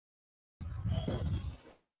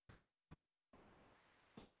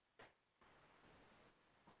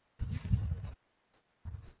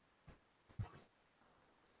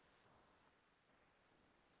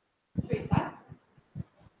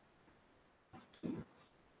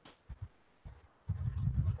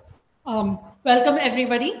Welcome,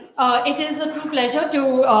 everybody. It is a true pleasure to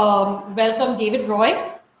welcome David Roy,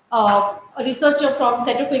 a researcher from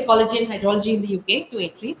Center for Ecology and Hydrology in the UK, to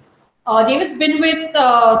ATREE. David's been with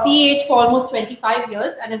CEH for almost 25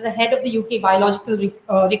 years and is the head of the UK Biological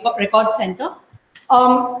Record Centre.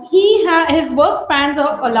 His work spans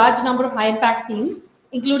a large number of high-impact themes,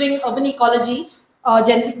 including urban ecology,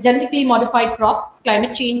 genetically modified crops,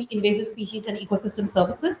 climate change, invasive species, and ecosystem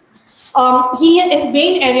services. His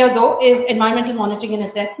main area, though, is environmental monitoring and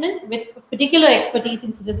assessment, with particular expertise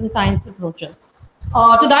in citizen science approaches.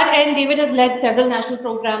 To that end, David has led several national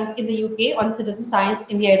programs in the UK on citizen science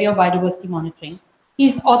in the area of biodiversity monitoring.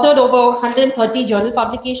 He's authored over 130 journal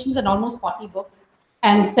publications and almost 40 books,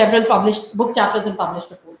 and several published book chapters and published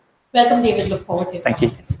reports. Welcome, David. Look forward to it. Thank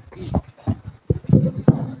you.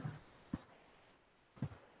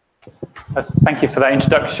 Thank you for that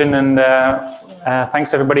introduction, and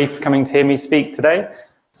thanks everybody for coming to hear me speak today.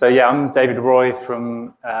 So yeah, I'm David Roy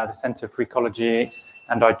from the Centre for Ecology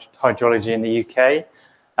and Hydrology in the UK,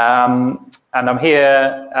 and I'm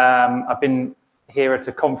here. I've been here at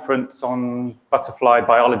a conference on butterfly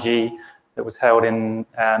biology that was held in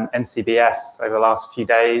NCBS over the last few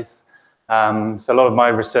days. So a lot of my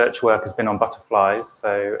research work has been on butterflies.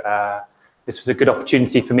 So this was a good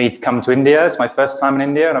opportunity for me to come to India. It's my first time in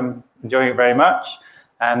India, and I'm enjoying it very much.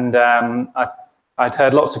 And I'd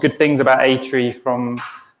heard lots of good things about ATREE from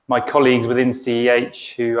my colleagues within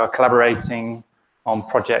CEH who are collaborating on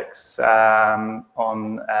projects on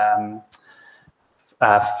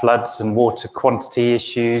floods and water quantity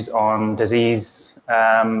issues, on disease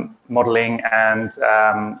modelling, and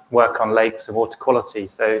work on lakes and water quality.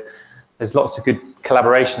 So there's lots of good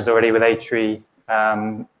collaborations already with ATREE.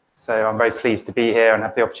 So I'm very pleased to be here and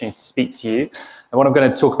have the opportunity to speak to you. And what I'm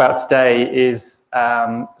going to talk about today is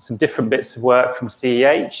some different bits of work from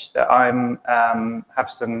CEH that I'm have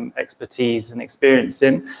some expertise and experience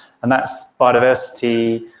in, and that's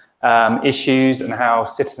biodiversity issues and how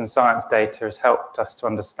citizen science data has helped us to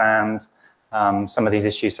understand some of these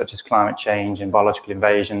issues, such as climate change and biological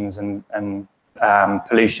invasions and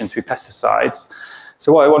pollution through pesticides.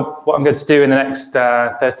 So what I'm going to do in the next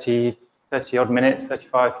 30 odd minutes,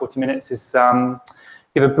 35, 40 minutes, is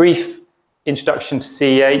give a brief introduction to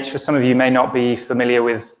CEH. For some of you may not be familiar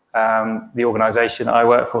with the organisation that I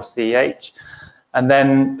work for, CEH, and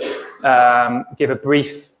then give a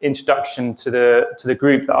brief introduction to the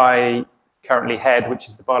group that I currently head, which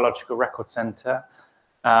is the Biological Record Centre,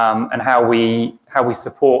 and how we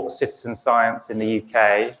support citizen science in the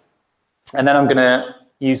UK. And then I'm going to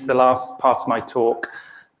use the last part of my talk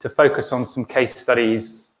to focus on some case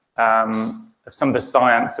studies of some of the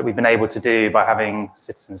science that we've been able to do by having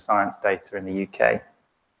citizen science data in the UK.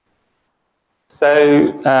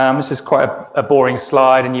 So this is quite a boring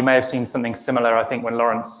slide, and you may have seen something similar, I think, when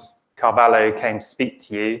Lawrence Carvalho came to speak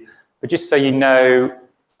to you. But just so you know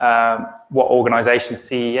what organisation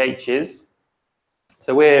CEH is.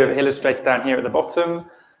 So we're illustrated down here at the bottom.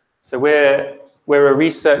 So we're a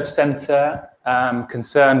research centre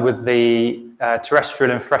concerned with the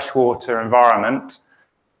terrestrial and freshwater environment.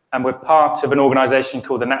 And we're part of an organisation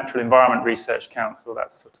called the Natural Environment Research Council.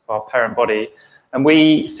 That's sort of our parent body. And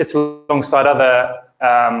we sit alongside other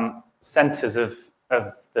centres of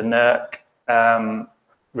the NERC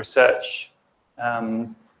Research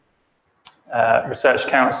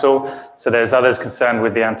Council. So there's others concerned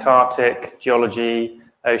with the Antarctic, geology,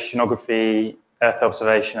 oceanography, Earth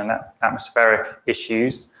observation, and atmospheric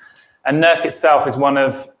issues. And NERC itself is one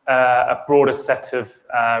of a broader set of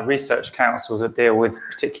research councils that deal with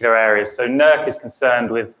particular areas. So NERC is concerned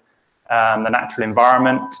with the natural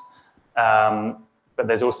environment, but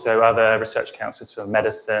there's also other research councils for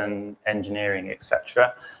medicine, engineering,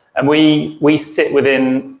 etc. And we sit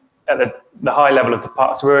within at the high level of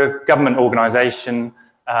departments. So we're a government organisation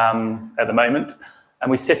at the moment, and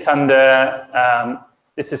we sit under.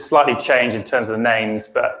 This is slightly changed in terms of the names,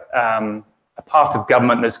 but a part of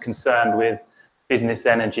government that's concerned with business,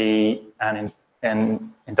 energy, and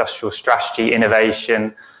industrial strategy,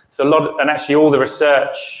 innovation. So and actually all the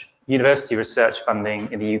research, university research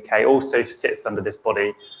funding in the UK also sits under this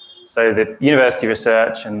body. So the university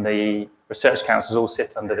research and the research councils all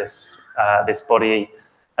sit under this body.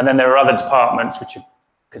 And then there are other departments which are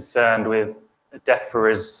concerned with.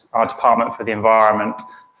 DEFRA is our Department for the Environment,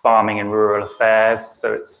 Farming and Rural Affairs.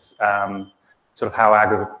 So it's sort of how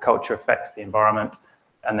agriculture affects the environment.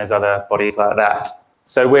 and there's other bodies like that.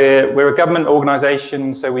 So we're a government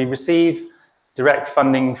organisation, so we receive direct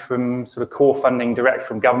funding from sort of core funding direct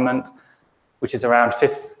from government, which is around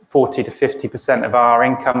 40 to 50% of our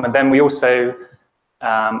income. And then we also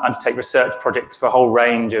undertake research projects for a whole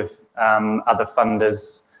range of other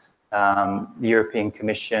funders, the European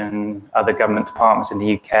Commission, other government departments in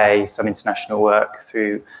the UK, some international work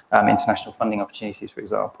through international funding opportunities, for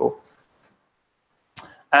example.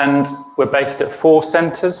 And we're based at 4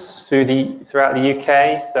 centres throughout the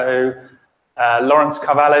UK. So Lawrence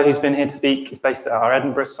Carvalho, who's been here to speak, is based at our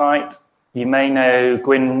Edinburgh site. You may know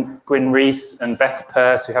Gwyn Rees and Beth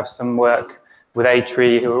Peirce, who have some work with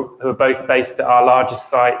ATREE, who are both based at our largest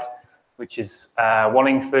site, which is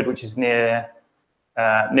Wallingford, which is near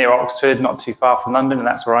Oxford, not too far from London, and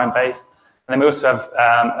that's where I'm based. And then we also have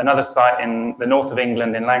another site in the north of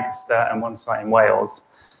England in Lancaster and one site in Wales.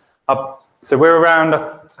 So we're around,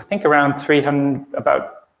 I think around 300,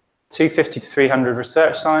 about 250 to 300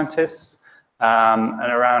 research scientists,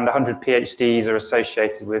 and around 100 PhDs are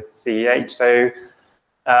associated with CEH. So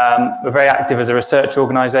we're very active as a research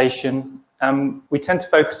organisation. We tend to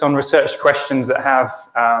focus on research questions that have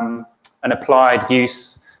an applied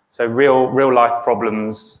use, so real life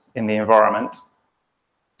problems in the environment.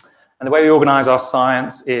 And the way we organise our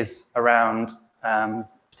science is around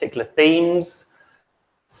particular themes.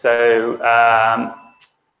 So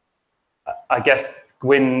I guess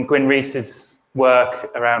Gwyn Rees's work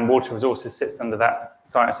around water resources sits under that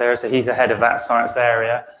science area, so he's ahead of that science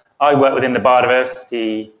area. I work within the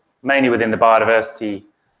biodiversity, mainly within the biodiversity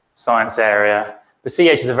science area. But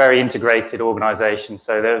CEH is a very integrated organisation,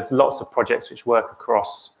 so there's lots of projects which work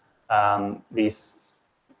across these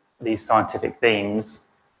scientific themes.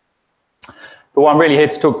 But what I'm really here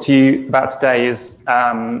to talk to you about today is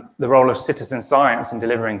the role of citizen science in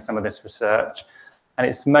delivering some of this research, and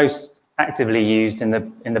it's most actively used in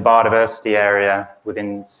the biodiversity area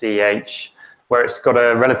within CEH, where it's got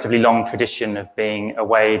a relatively long tradition of being a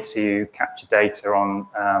way to capture data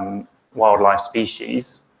on wildlife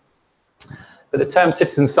species. But the term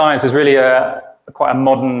citizen science is really quite a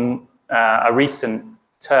modern, a recent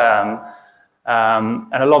term,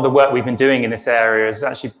 and a lot of the work we've been doing in this area has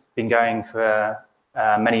actually been going for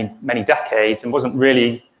many decades and wasn't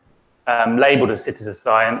really labelled as citizen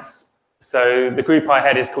science. So the group I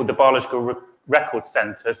head is called the Biological Record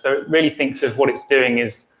Centre. So it really thinks of what it's doing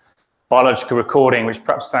is biological recording, which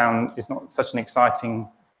perhaps is not such an exciting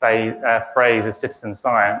phrase as citizen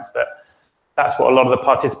science, but that's what a lot of the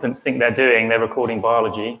participants think they're doing. They're recording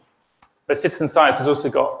biology. But citizen science has also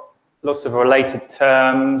got lots of related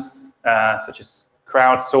terms, such as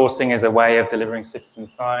crowdsourcing as a way of delivering citizen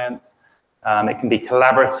science. It can be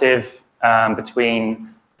collaborative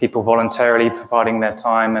between people voluntarily providing their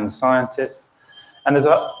time and scientists. And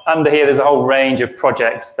under here, there's a whole range of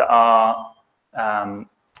projects that are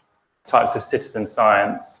types of citizen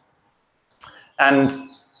science. And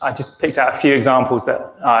I just picked out a few examples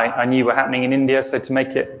that I knew were happening in India. So to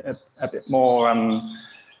make it a bit more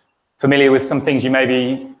familiar with some things you may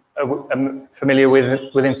be familiar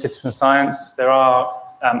with within citizen science, there are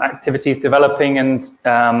activities developing, and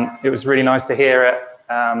it was really nice to hear at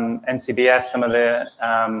NCBS some of the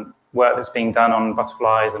work that's being done on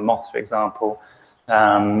butterflies and moths, for example,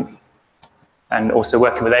 and also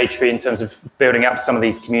working with ATREE in terms of building up some of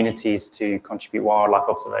these communities to contribute wildlife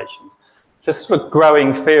observations. It's a sort of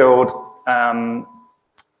growing field.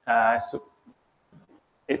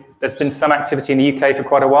 There's been some activity in the UK for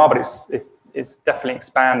quite a while, but it's definitely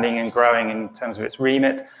expanding and growing in terms of its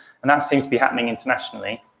remit, and that seems to be happening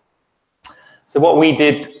internationally. So what we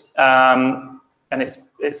did, and it's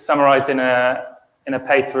summarised in a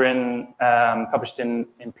paper published in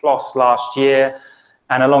PLOS last year,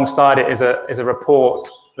 and alongside it is a report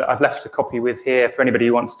that I've left a copy with here for anybody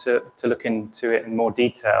who wants to look into it in more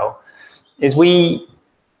detail. Is we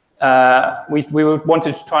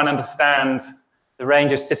wanted to try and understand the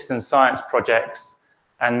range of citizen science projects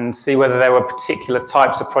and see whether there were particular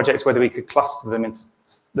types of projects, whether we could cluster them into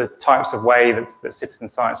the types of way that citizen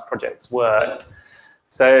science projects worked.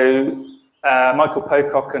 So Michael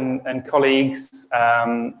Pocock and colleagues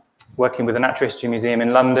working with the Natural History Museum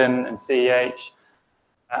in London and CEH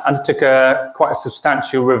undertook quite a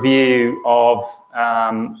substantial review of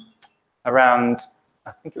around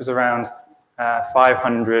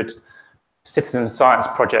 500 citizen science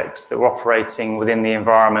projects that were operating within the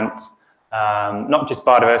environment, not just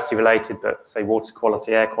biodiversity related, but say water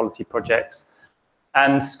quality, air quality projects,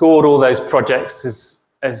 and scored all those projects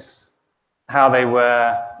as how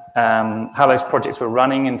those projects were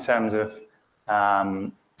running in terms of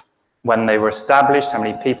when they were established, how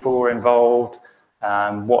many people were involved,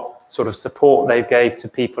 what sort of support they gave to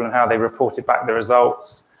people and how they reported back the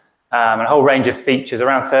results, and a whole range of features,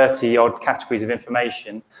 around 30 odd categories of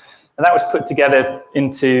information. And that was put together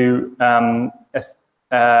into a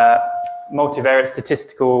multivariate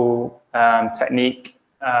statistical technique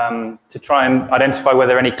to try and identify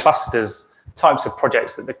whether any clusters, types of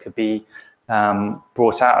projects that could be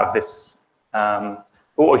brought out of this.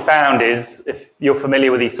 What we found is, if you're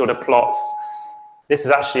familiar with these sort of plots, this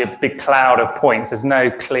is actually a big cloud of points. There's no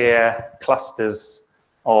clear clusters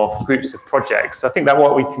of groups of projects. So I think that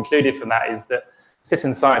what we concluded from that is that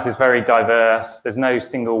citizen science is very diverse. There's no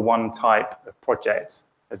single one type of project.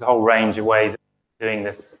 There's a whole range of ways of doing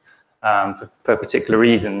this for particular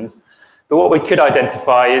reasons. But what we could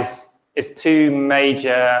identify is two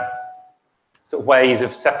major sort of ways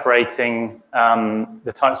of separating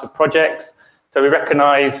the types of projects. So we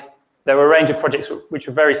recognise there were a range of projects which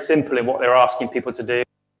were very simple in what they were asking people to do,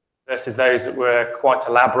 versus those that were quite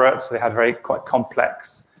elaborate. So they had quite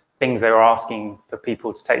complex things they were asking for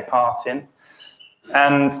people to take part in.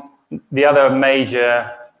 And the other major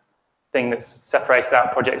thing that separated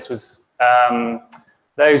out projects was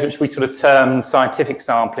those which we sort of termed scientific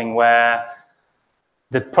sampling, where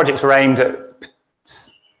the projects were aimed at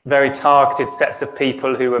very targeted sets of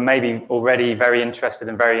people who were maybe already very interested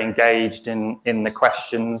and very engaged in the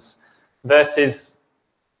questions, versus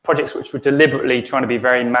projects which were deliberately trying to be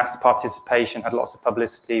very mass participation, had lots of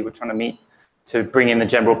publicity, were trying to bring in the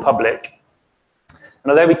general public.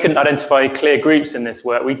 And although we couldn't identify clear groups in this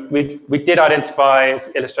work, we did identify,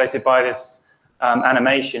 as illustrated by this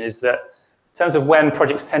animation, is that in terms of when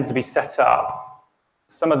projects tended to be set up,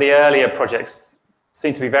 some of the earlier projects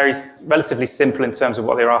seem to be relatively simple in terms of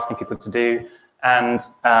what they were asking people to do, and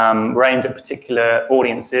were aimed at particular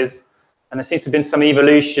audiences. And there seems to have been some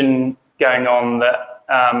evolution going on that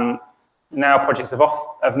now projects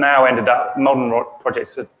have now ended up, modern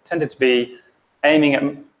projects have tended to be aiming at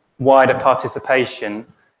wider participation.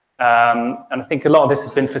 And I think a lot of this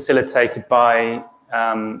has been facilitated by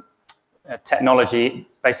technology,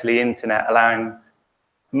 basically internet, allowing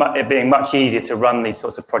it being much easier to run these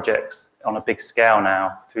sorts of projects on a big scale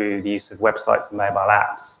now through the use of websites and mobile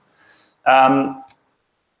apps.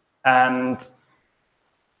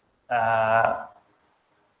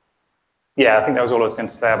 Yeah, I think that was all I was going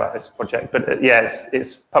to say about this project. But yeah,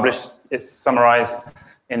 it's published, it's summarized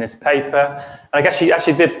in this paper. And I guess the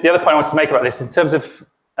other point I wanted to make about this is in terms of,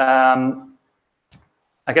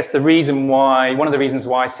 I guess one of the reasons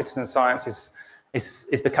why citizen science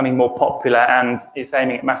is becoming more popular and it's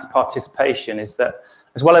aiming at mass participation is that,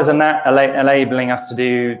 as well as enabling us to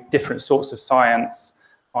do different sorts of science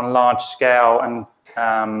on large scale and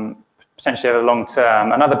potentially over the long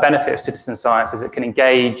term, another benefit of citizen science is it can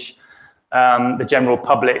engage the general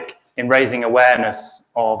public in raising awareness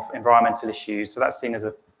of environmental issues. So that's seen as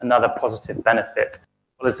another positive benefit.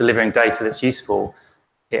 As well as delivering data that's useful,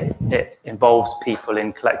 it involves people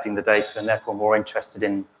in collecting the data and therefore more interested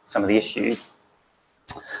in some of the issues.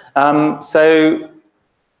 So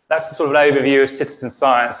that's the sort of an overview of citizen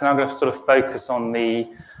science, and I'm going to sort of focus on the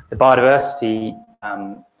biodiversity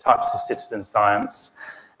types of citizen science.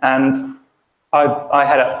 And I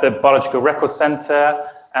head up the Biological Record Centre,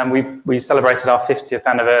 and we celebrated our 50th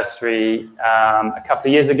anniversary a couple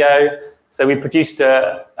of years ago. So we produced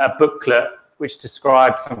a booklet which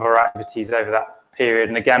described some of our activities over that period.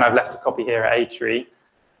 And again, I've left a copy here at ATREE.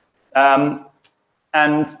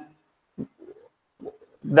 And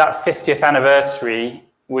that 50th anniversary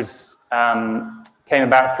came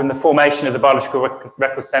about from the formation of the Biological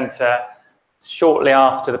Record Centre shortly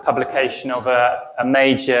after the publication of a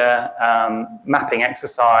major mapping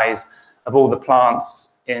exercise of all the plants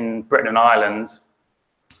in Britain and Ireland,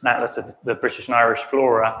 an atlas of the British and Irish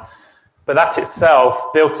flora. But that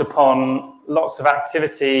itself built upon lots of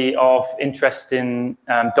activity of interest in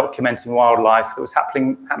documenting wildlife that was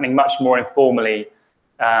happening much more informally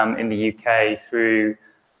in the UK through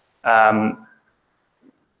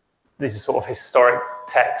these are sort of historic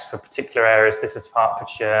texts for particular areas. This is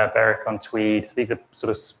Hertfordshire, Berwick-on-Tweed. So these are sort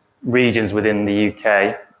of regions within the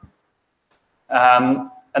UK.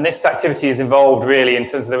 And this activity is involved really in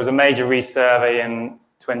terms of, there was a major resurvey in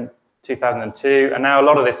 2002, and now a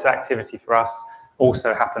lot of this activity for us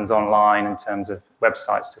also happens online in terms of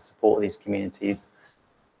websites to support these communities.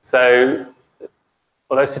 So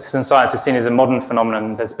although citizen science is seen as a modern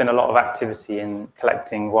phenomenon, there's been a lot of activity in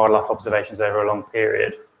collecting wildlife observations over a long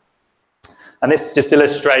period. And this just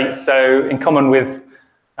illustrates, so in common with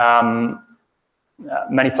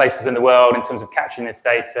many places in the world in terms of capturing this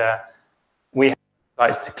data, we have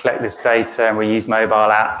sites to collect this data and we use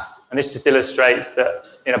mobile apps. And this just illustrates that,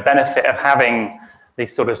 benefit of having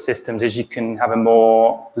these sort of systems is you can have a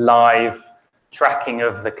more live tracking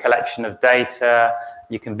of the collection of data.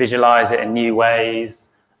 You can visualize it in new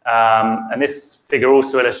ways. And this figure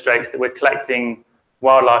also illustrates that we're collecting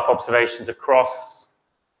wildlife observations across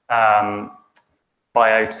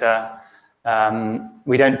biota.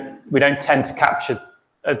 We don't tend to capture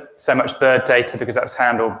so much bird data because that's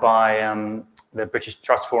handled by the British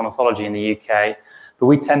Trust for Ornithology in the UK, but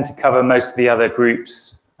we tend to cover most of the other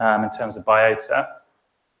groups in terms of biota.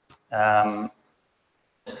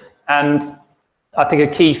 And I think a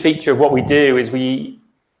key feature of what we do is we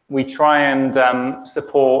try and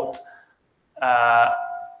support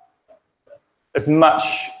as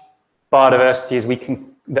much biodiversity as we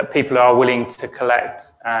can, that people are willing to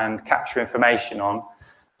collect and capture information on.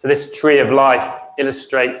 So this tree of life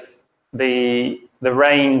illustrates the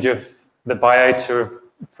range of the biota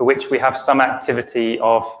for which we have some activity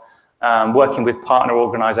of working with partner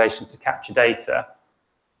organisations to capture data.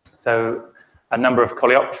 So a number of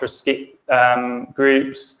coleoptera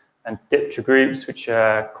groups and diptera groups, which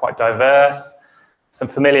are quite diverse. Some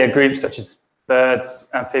familiar groups such as birds,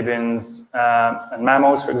 amphibians, and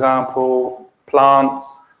mammals, for example, plants,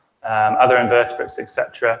 other invertebrates,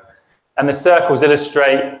 etc. And the circles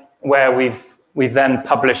illustrate where we've then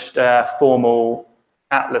published a formal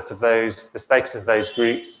atlas of those, the status of those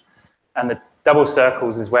groups, and the double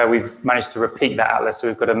circles is where we've managed to repeat that atlas, so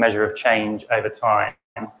we've got a measure of change over time.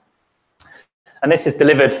 And this is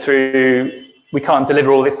delivered through, we can't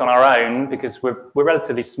deliver all this on our own because we're a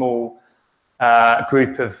relatively small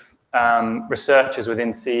group of researchers within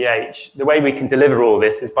CEH. The way we can deliver all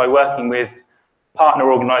this is by working with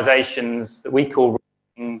partner organisations that we call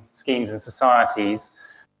schemes and societies.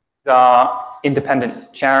 These are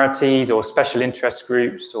independent charities or special interest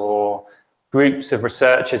groups or groups of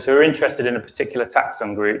researchers who are interested in a particular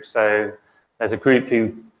taxon group. So there's a group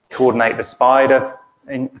who coordinate the spider,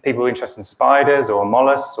 people who are interested in spiders or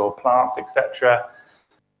mollusks or plants, etc.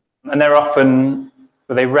 And they're often,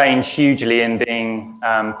 they range hugely in being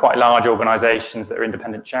quite large organisations that are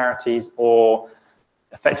independent charities, or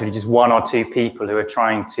effectively just one or two people who are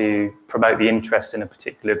trying to promote the interest in a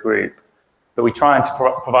particular group. But we try and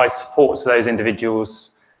provide support to those individuals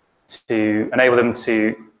to enable them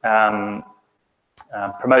to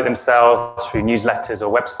promote themselves through newsletters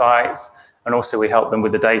or websites, and also we help them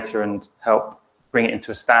with the data and help bring it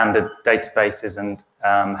into a standard databases and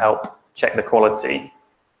help check the quality.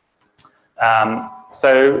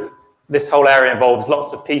 So this whole area involves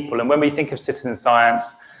lots of people, and when we think of citizen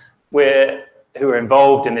science, who are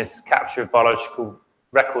involved in this capture of biological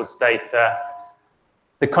records data,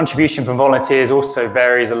 the contribution from volunteers also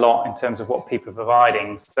varies a lot in terms of what people are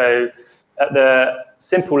providing. So at the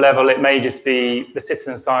simple level, it may just be the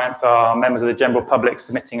citizen science are members of the general public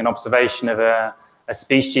submitting an observation of a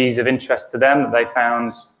species of interest to them that they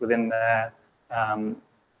found within their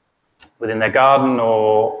garden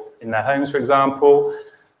or in their homes, for example.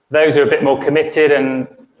 Those are a bit more committed and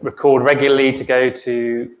record regularly to go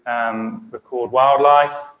to record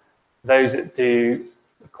wildlife. Those that do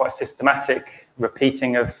quite systematic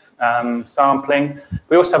repeating of sampling.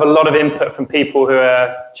 We also have a lot of input from people who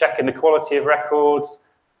are checking the quality of records,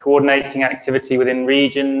 coordinating activity within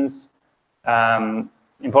regions,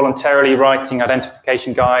 involuntarily writing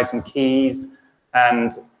identification guides and keys,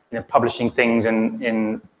 and publishing things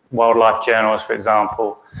in wildlife journals, for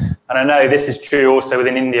example. And I know this is true also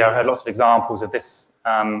within India. I've heard lots of examples of this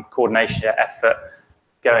coordination effort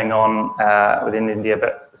going on within India.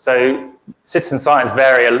 But so citizen scientists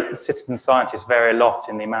vary a lot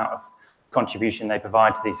in the amount of contribution they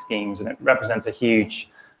provide to these schemes, and it represents a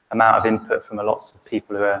huge amount of input from lots of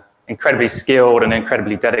people who are incredibly skilled and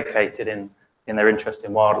incredibly dedicated in their interest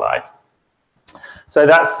in wildlife. So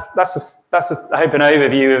that's I hope an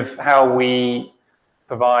overview of how we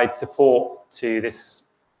provide support to this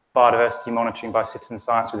biodiversity monitoring by citizen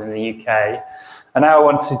science within the UK. And now I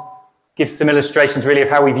want to give some illustrations really of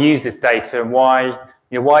how we've used this data and why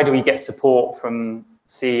do we get support from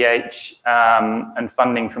CEH and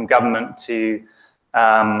funding from government to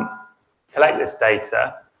collect this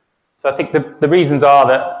data. So I think the reasons are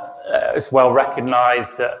that it's well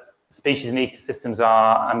recognised that species and ecosystems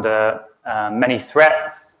are under many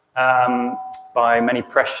threats by many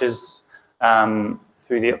pressures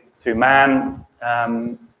through man,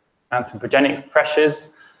 anthropogenic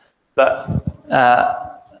pressures, but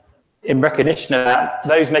in recognition of that,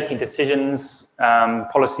 those making decisions,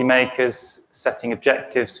 policymakers setting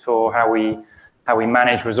objectives for how we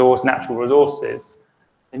manage natural resources,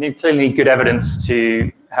 they need clearly good evidence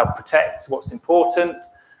to help protect what's important,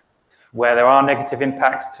 where there are negative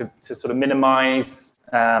impacts to sort of minimise,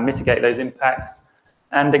 mitigate those impacts,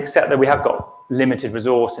 and accept that we have got limited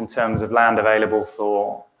resource in terms of land available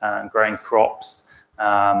for growing crops,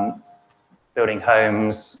 building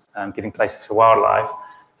homes, giving places for wildlife.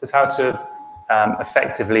 So it's how to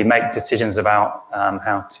effectively make decisions about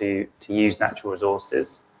how to use natural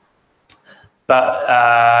resources. But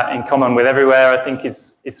in common with everywhere, I think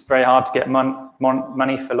it's very hard to get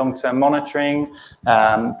money for long-term monitoring.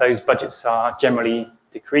 Those budgets are generally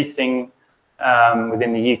decreasing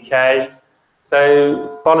within the UK.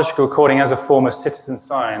 So biological recording as a form of citizen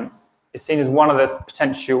science is seen as one of the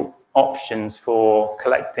potential options for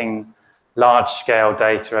collecting large-scale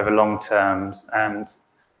data over long terms, and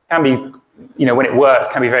can be, when it works,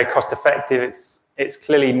 can be very cost-effective. It's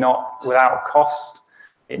clearly not without cost.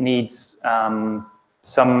 It needs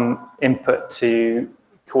some input to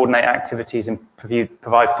coordinate activities and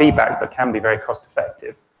provide feedback, but can be very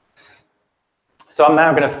cost-effective. So I'm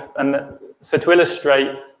now going to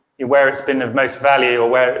illustrate where it's been of most value, or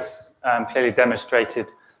where it's clearly demonstrated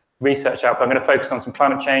research output, I'm going to focus on some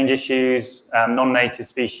climate change issues, non-native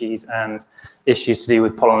species, and issues to do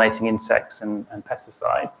with pollinating insects and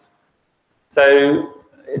pesticides. So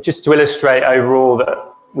just to illustrate overall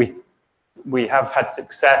that we have had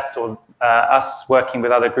success, or us working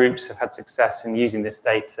with other groups have had success in using this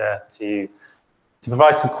data to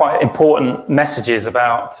provide some quite important messages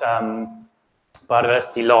about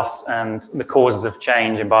biodiversity loss and the causes of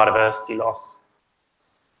change in biodiversity loss.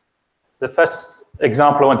 The first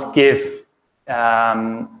example I want to give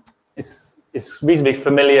is reasonably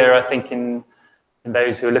familiar, I think, in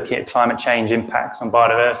those who are looking at climate change impacts on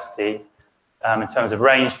biodiversity in terms of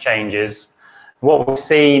range changes. What we've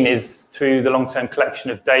seen is through the long-term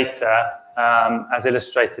collection of data, as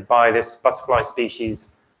illustrated by this butterfly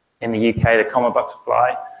species in the UK, the common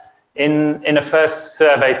butterfly, in a first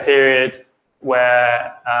survey period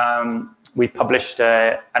where we published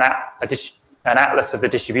an atlas of the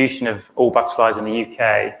distribution of all butterflies in the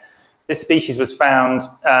UK. This species was found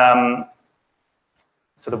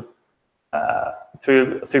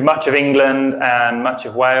through much of England and much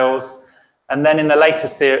of Wales. And then in the later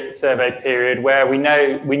survey period, where we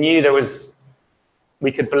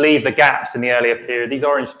could believe the gaps in the earlier period, these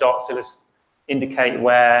orange dots indicate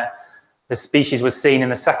where the species was seen in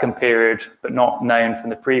the second period, but not known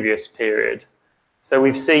from the previous period. So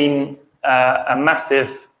we've seen a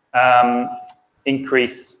massive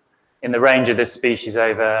increase in the range of this species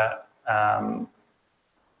over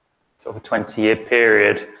sort of a 20-year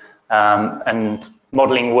period, and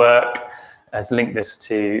modelling work has linked this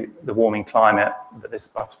to the warming climate that this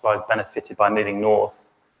butterfly has benefited by moving north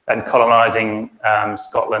and colonising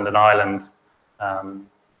Scotland and Ireland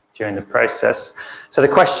during the process. So the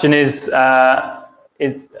question is so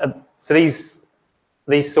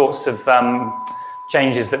these sorts of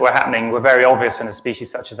changes that were happening were very obvious in a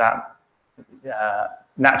species such as that.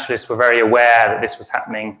 Naturalists were very aware that this was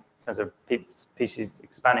happening in terms of species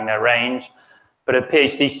expanding their range. But a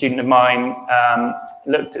PhD student of mine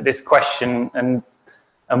looked at this question and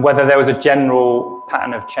whether there was a general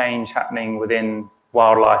pattern of change happening within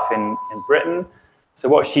wildlife in Britain. So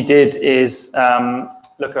what she did is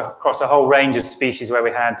look across a whole range of species where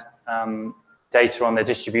we had data on their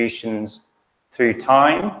distributions through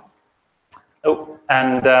time.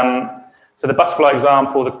 So the butterfly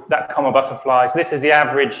example, that common butterfly, so this is the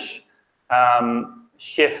average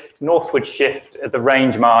northward shift at the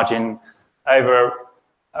range margin over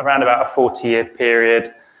around about a 40-year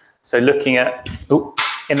period. So looking at,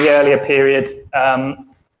 in the earlier period,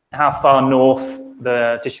 how far north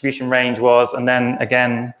the distribution range was, and then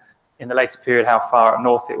again, in the later period, how far up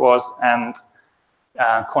north it was, and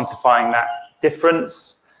quantifying that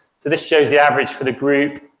difference. So this shows the average for the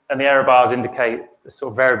group, and the error bars indicate the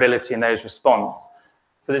sort of variability in those response.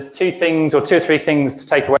 So there's two or three things to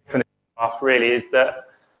take away from this graph, really, is that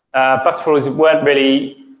butterflies weren't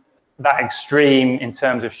really that extreme in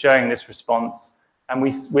terms of showing this response, and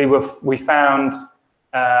we found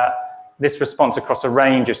this response across a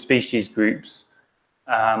range of species groups.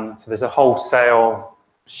 So there's a wholesale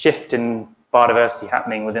shift in biodiversity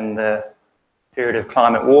happening within the period of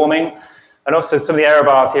climate warming, and also some of the error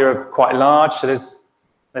bars here are quite large, so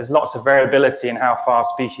there's lots of variability in how far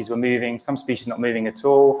species were moving. Some species not moving at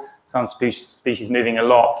all, some species moving a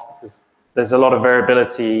lot. There's a lot of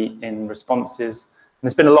variability in responses. And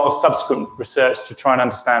there's been a lot of subsequent research to try and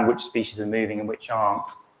understand which species are moving and which aren't.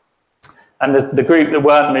 And the group that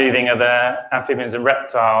weren't moving are the amphibians and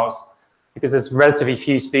reptiles, because there's relatively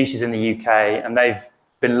few species in the UK, and they've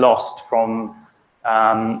been lost from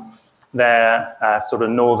their sort of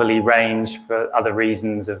northerly range for other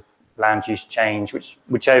reasons of land use change, which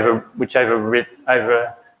has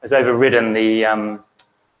overridden the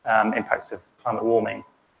impacts of climate warming.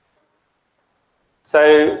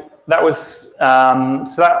 So that was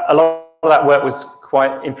a lot of that work was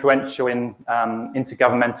quite influential in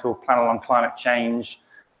intergovernmental panel on climate change,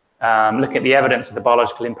 looking at the evidence of the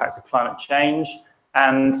biological impacts of climate change,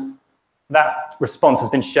 and that response has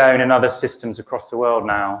been shown in other systems across the world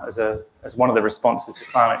now as one of the responses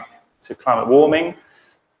to climate warming.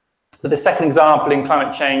 But the second example in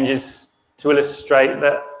climate change is to illustrate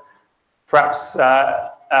that perhaps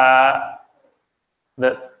that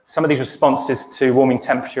some of these responses to warming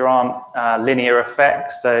temperature aren't linear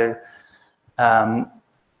effects. So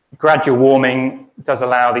gradual warming does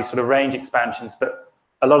allow these sort of range expansions, but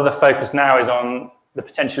a lot of the focus now is on the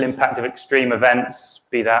potential impact of extreme events,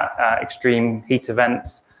 be that extreme heat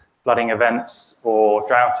events, flooding events, or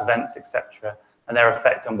drought events, etc., and their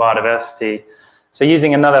effect on biodiversity. So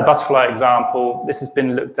using another butterfly example, this has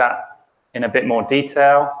been looked at in a bit more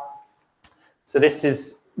detail. So this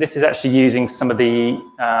is actually using some of the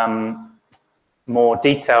more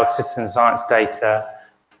detailed citizen science data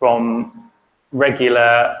from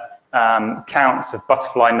regular counts of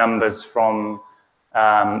butterfly numbers from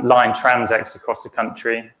line transects across the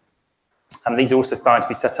country. And these are also starting to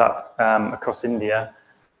be set up across India,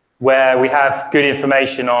 where we have good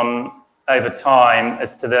information on over time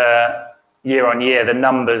as to the year on year, the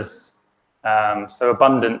numbers, so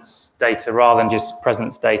abundance data rather than just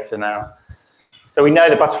presence data now. So we know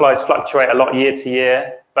the butterflies fluctuate a lot year to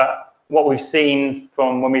year, but what we've seen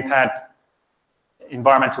from when we've had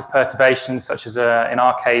environmental perturbations, such as in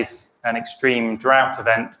our case, an extreme drought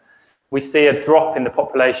event, we see a drop in the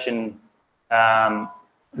population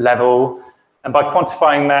level. And by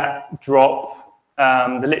quantifying that drop,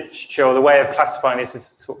 the literature, or the way of classifying this is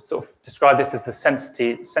sort of describe this as the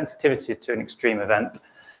sensitivity to an extreme event.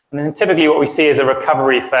 And then typically what we see is a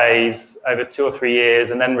recovery phase over 2 or 3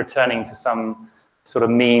 years, and then returning to some sort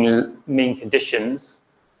of mean conditions.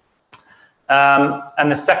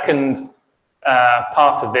 And the second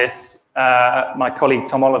part of this, my colleague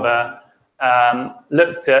Tom Oliver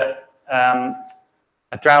looked at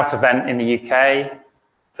a drought event in the UK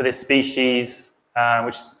for this species,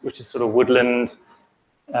 which is sort of woodland,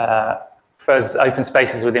 prefers open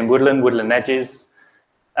spaces within woodland edges,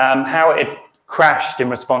 how it crashed in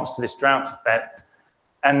response to this drought effect,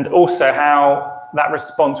 and also how that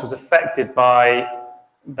response was affected by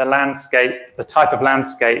the landscape, the type of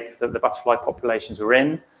landscape that the butterfly populations were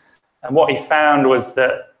in. And what he found was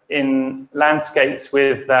that in landscapes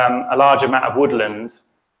with a large amount of woodland,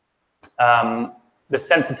 the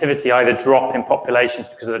sensitivity, either drop in populations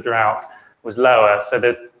because of the drought, was lower. So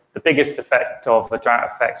the biggest effect of the drought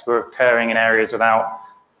effects were occurring in areas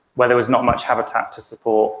where there was not much habitat to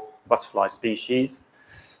support butterfly species.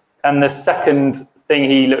 And the second thing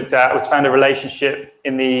he looked at was found a relationship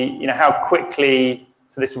in the, how quickly,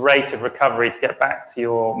 so this rate of recovery to get back to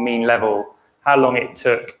your mean level, how long it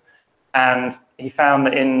took. And he found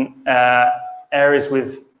that in areas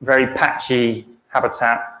with very patchy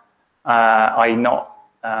habitat, i.e. not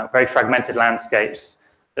very fragmented landscapes,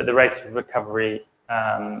 that the rate of recovery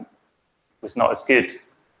was not as good.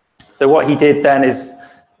 So what he did then is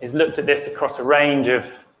looked at this across a range of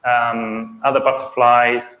other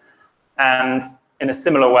butterflies, and in a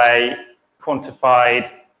similar way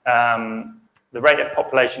quantified the rate of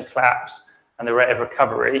population collapse and the rate of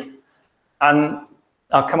recovery. And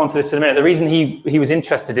I'll come on to this in a minute. The reason he was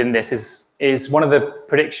interested in this is one of the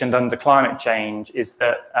predictions under climate change is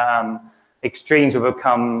that extremes will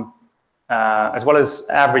become, as well as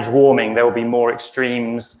average warming, there will be more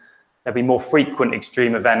extremes, there'll be more frequent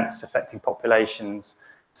extreme events affecting populations.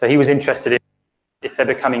 So he was interested in, if they're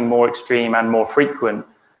becoming more extreme and more frequent,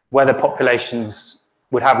 whether populations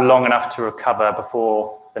would have long enough to recover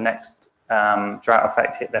before the next drought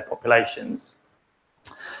effect hit their populations.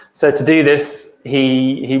 So to do this,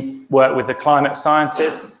 he worked with the climate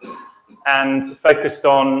scientists and focused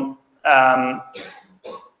on the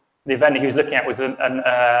event he was looking at was a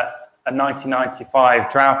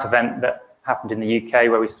 1995 drought event that happened in the UK,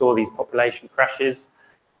 where we saw these population crashes,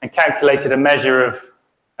 and calculated a measure of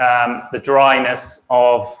the dryness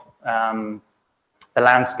of the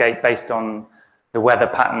landscape based on the weather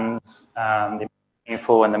patterns, the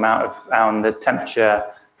rainfall, and the amount of the temperature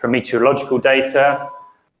from meteorological data.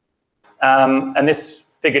 And this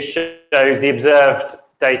figure shows the observed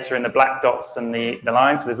data in the black dots and the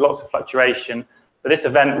lines. So there's lots of fluctuation, but this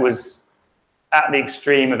event was at the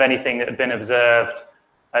extreme of anything that had been observed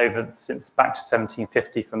since back to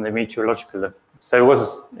 1750 from the meteorological. So it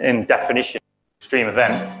was, in definition, an extreme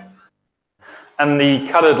event. And the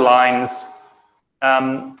coloured lines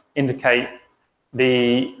indicate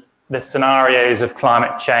the scenarios of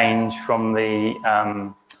climate change from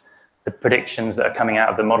the predictions that are coming out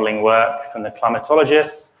of the modeling work from the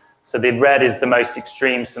climatologists. So the red is the most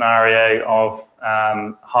extreme scenario of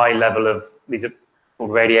high level of, these are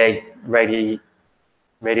called radiative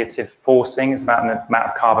forcing. It's about the amount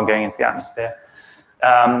of carbon going into the atmosphere.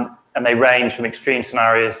 And they range from extreme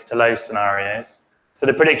scenarios to low scenarios. So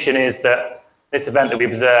the prediction is that this event that we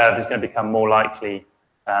observed is going to become more likely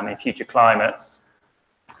in future climates.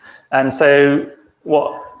 And so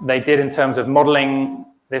what they did in terms of modeling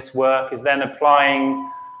this work is then applying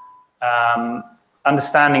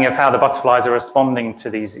understanding of how the butterflies are responding to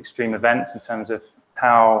these extreme events in terms of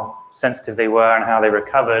how sensitive they were and how they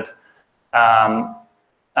recovered,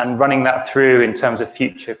 and running that through in terms of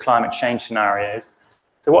future climate change scenarios.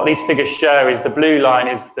 So what these figures show is the blue line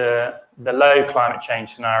is the low climate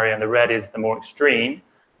change scenario and the red is the more extreme.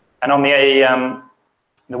 And on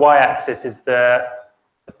the y-axis is the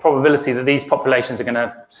probability that these populations are going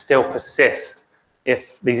to still persist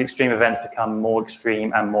if these extreme events become more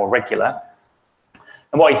extreme and more regular.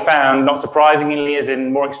 And what he found, not surprisingly, is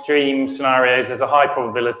in more extreme scenarios, there's a high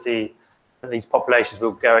probability that these populations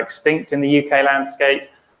will go extinct in the UK landscape.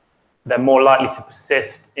 They're more likely to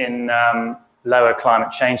persist in lower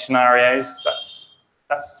climate change scenarios.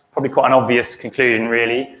 That's probably quite an obvious conclusion,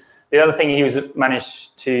 really. The other thing he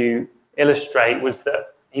managed to illustrate was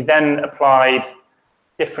that he then applied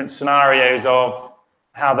different scenarios of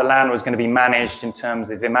how the land was going to be managed in terms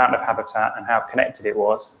of the amount of habitat and how connected it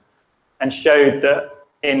was, and showed that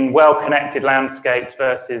in well-connected landscapes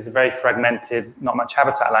versus very fragmented, not much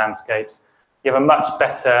habitat landscapes, you have a much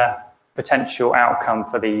better potential outcome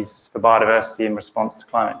for biodiversity in response to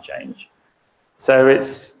climate change. So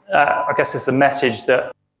it's, I guess it's a message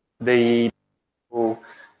that the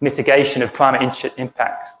mitigation of climate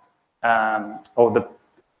impacts, or the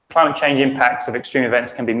climate change impacts of extreme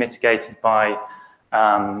events can be mitigated by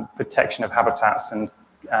protection of habitats and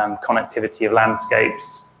connectivity of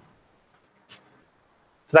landscapes.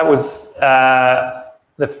 So that was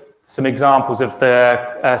some examples of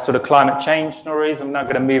the sort of climate change stories. I'm now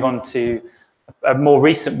going to move on to a more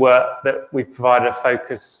recent work that we've provided a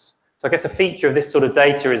focus. So I guess a feature of this sort of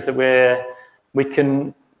data is that we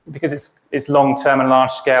can, because it's long-term and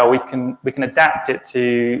large-scale, we can adapt it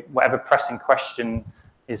to whatever pressing question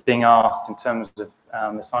is being asked in terms of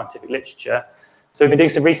the scientific literature. So we've been doing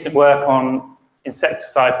some recent work on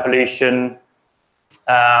insecticide pollution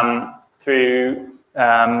through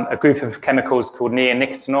a group of chemicals called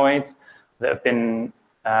neonicotinoids that have been,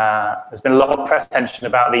 there's been a lot of press attention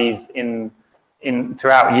about these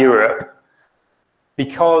throughout Europe,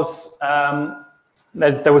 because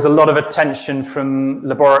there was a lot of attention from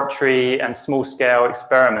laboratory and small-scale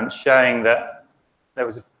experiments showing that there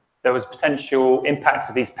was potential impacts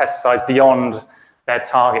of these pesticides beyond their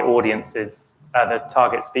target audiences, the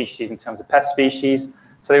target species in terms of pest species.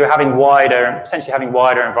 So they were having potentially having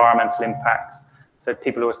wider environmental impacts. So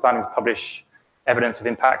people who were starting to publish evidence of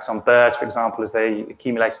impacts on birds, for example, as they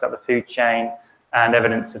accumulated up the food chain, and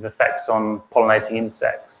evidence of effects on pollinating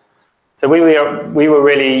insects. So we were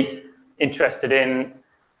really interested in,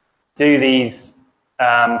 do these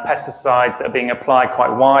pesticides that are being applied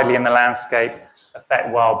quite widely in the landscape affect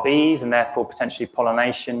wild bees and therefore potentially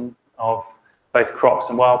pollination of both crops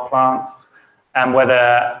and wild plants, and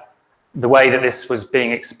whether the way that this was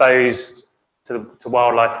being exposed to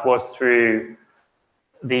wildlife was through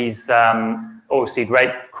these oilseed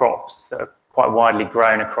rape crops that are quite widely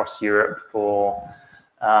grown across Europe for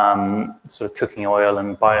sort of cooking oil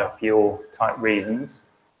and biofuel type reasons.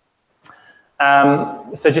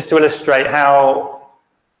 So just to illustrate how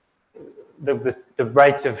the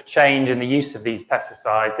rate of change in the use of these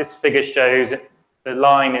pesticides, this figure shows the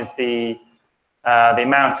line is the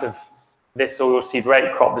amount of this oilseed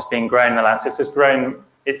rape crop that's being grown in the land. So it's grown,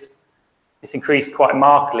 it's increased quite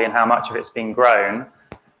markedly in how much of it's been grown,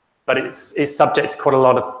 but it's subject to quite a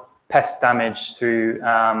lot of pest damage through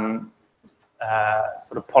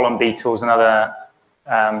sort of pollen beetles and other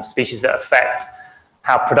species that affect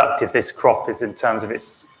how productive this crop is in terms of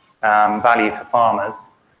its value for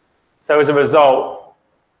farmers. So as a result,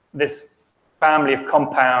 this family of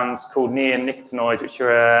compounds called neonicotinoids, which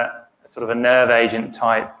are a sort of a nerve agent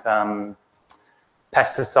type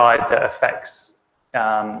pesticide that affects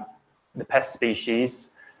the pest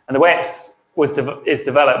species, and the way is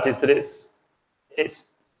developed is that it's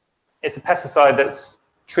a pesticide that's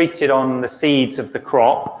treated on the seeds of the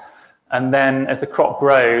crop, and then as the crop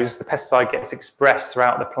grows, the pesticide gets expressed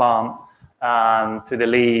throughout the plant through the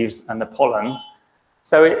leaves and the pollen.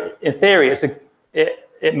 So in theory,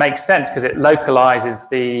 it makes sense because it localizes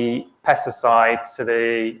the pesticide to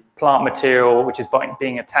the plant material which is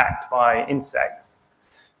being attacked by insects.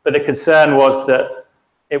 But the concern was that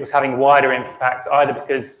it was having wider impacts, either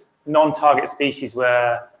because non-target species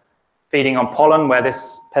were feeding on pollen where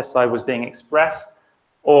this pesticide was being expressed,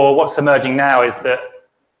 or what's emerging now is that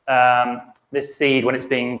this seed, when it's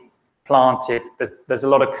being planted, there's a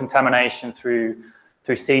lot of contamination through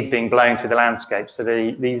seeds being blown through the landscape. So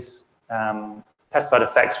these pesticide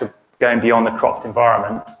effects were going beyond the cropped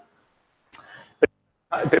environment. But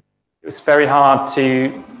it was very hard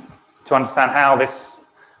to understand how this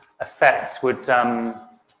effect would,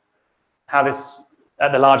 how this,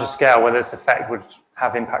 at the larger scale, whether this effect would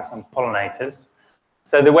have impacts on pollinators.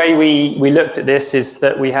 So the way we looked at this is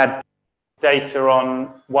that we had data on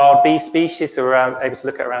wild bee species, so we're able to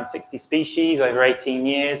look at around 60 species over 18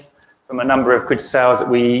 years from a number of grid cells that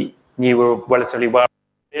we knew were relatively well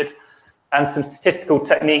treated, and some statistical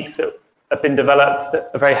techniques that have been developed that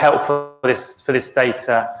are very helpful for this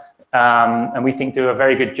data, and we think do a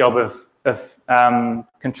very good job of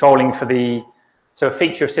controlling for the, so a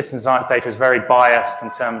feature of citizen science data is very biased in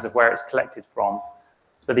terms of where it's collected from.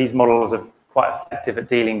 So these models are quite effective at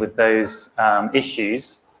dealing with those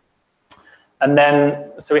issues. And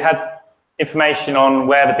then, so we had information on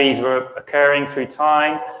where the bees were occurring through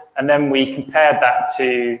time, and then we compared that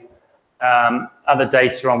to other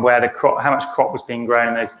data on where the crop, how much crop was being grown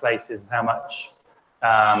in those places, and how much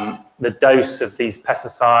the dose of these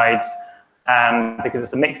pesticides, and because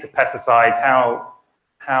it's a mix of pesticides, how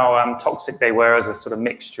toxic they were as a sort of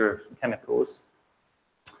mixture of chemicals.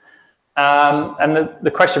 And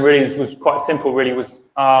the question really was quite simple. Really, was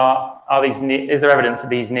is there evidence that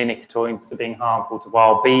these neonicotinoids are being harmful to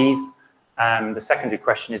wild bees? And the secondary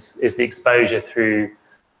question is the exposure through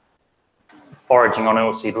foraging on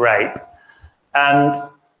oilseed rape. And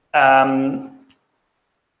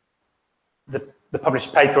the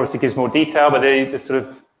published paper obviously gives more detail, but the sort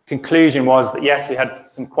of conclusion was that yes, we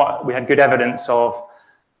had good evidence of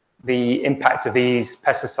the impact of these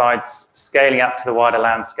pesticides scaling up to the wider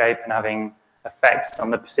landscape and having effects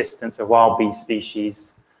on the persistence of wild bee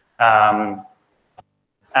species. And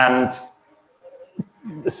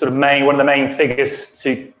the sort of one of the main figures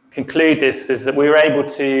to conclude this is that we were able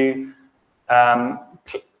to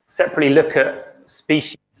separately look at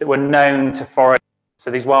species that were known to forage.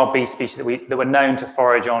 So these wild bee species that were known to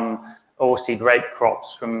forage on oilseed rape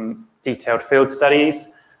crops from detailed field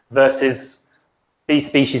studies versus bee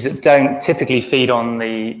species that don't typically feed on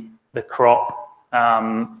the crop.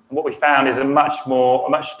 What we found is a much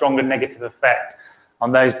stronger negative effect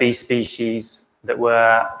on those bee species that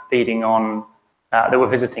were feeding on, that were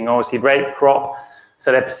visiting oilseed rape crop.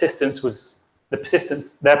 So their persistence was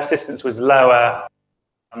lower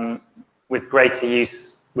with greater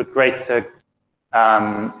use, in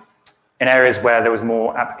areas where there was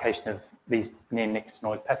more application of these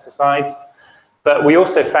neonicotinoid pesticides. But we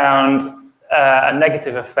also found a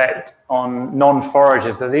negative effect on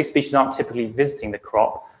non-foragers. So these species aren't typically visiting the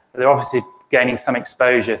crop, but they're obviously gaining some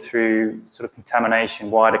exposure through sort of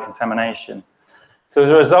contamination, wider contamination. So as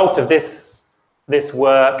a result of this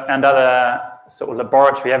work and other sort of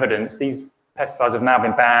laboratory evidence, these pesticides have now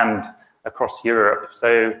been banned across Europe.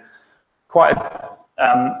 So quite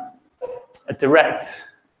a direct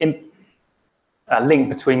link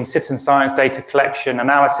between citizen science data collection,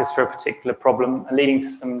 analysis for a particular problem, and leading to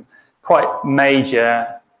some quite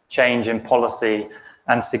major change in policy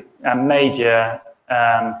and major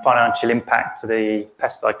financial impact to the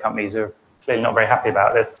pesticide companies who are clearly not very happy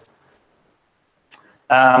about this.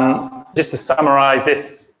 Just to summarize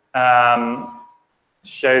this,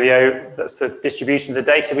 show that's the distribution of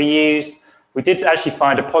the data we used. We did actually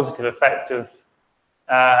find a positive effect of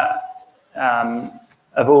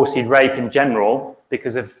oilseed rape in general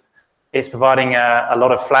because it's providing a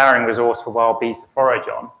lot of flowering resource for wild bees to forage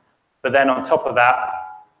on. But then on top of that,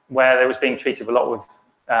 where it was being treated a lot with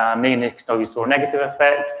neonicotinoids, we saw a negative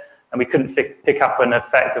effect, and we couldn't pick up an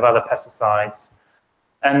effect of other pesticides.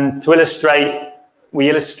 And to illustrate, we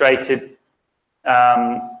illustrated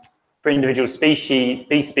for individual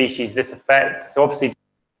bee species this effect. So obviously,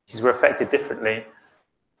 species were affected differently.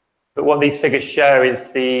 But what these figures show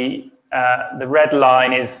is the red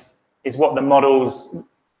line is what the models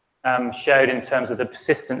showed in terms of the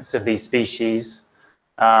persistence of these species.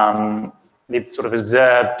 The sort of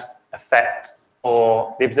observed effect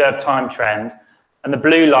or the observed time trend, and the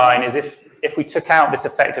blue line is if we took out this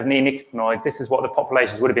effect of neonicotinoids, this is what the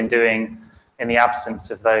populations would have been doing in the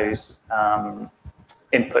absence of those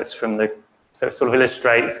inputs from so it sort of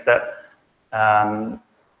illustrates that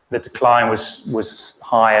the decline was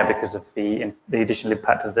higher because of the additional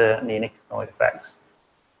impact of the neonicotinoid effects.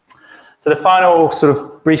 So the final sort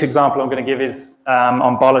of brief example I'm going to give is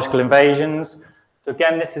on biological invasions. So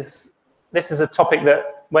again, this is a topic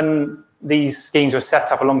that when these schemes were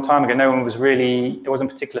set up a long time ago, no one was really, it wasn't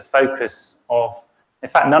a particular focus of, in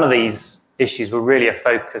fact, none of these issues were really a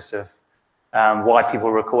focus of why people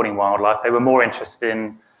were recording wildlife. They were more interested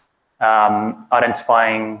in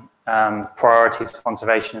identifying priorities for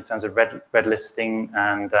conservation in terms of red listing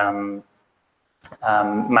and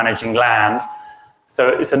managing land. So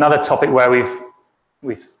it's another topic where we've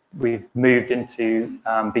moved into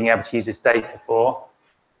being able to use this data for.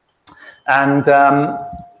 And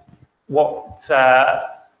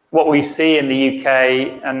what we see in the UK,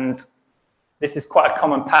 and this is quite a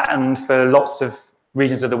common pattern for lots of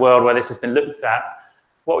regions of the world where this has been looked at,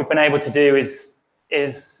 what we've been able to do is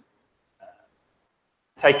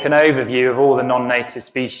take an overview of all the non-native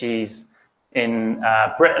species in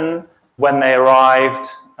Britain, when they arrived,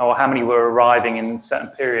 or how many were arriving in certain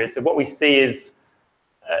periods. So what we see is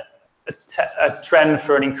a trend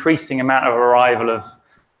for an increasing amount of arrival of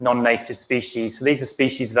non-native species. So these are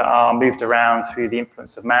species that are moved around through the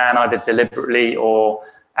influence of man, either deliberately or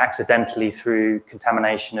accidentally through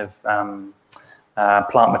contamination of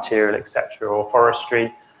plant material, etc., or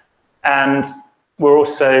forestry. And we're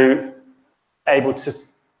also able to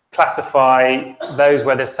classify those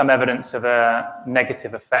where there's some evidence of a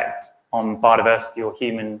negative effect on biodiversity or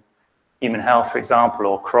human health, for example,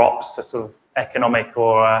 or crops, a sort of economic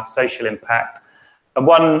or social impact.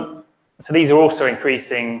 And so these are also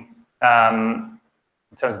increasing in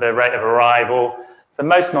terms of the rate of arrival. So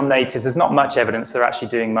most non-natives, there's not much evidence they're actually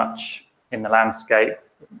doing much in the landscape,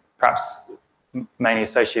 perhaps mainly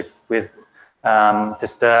associated with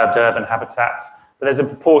disturbed urban habitats. But there's a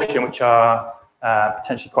proportion which are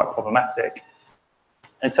potentially quite problematic.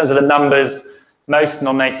 In terms of the numbers, most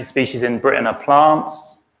non-native species in Britain are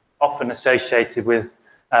plants, often associated with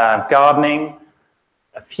gardening.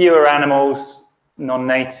 A fewer animals,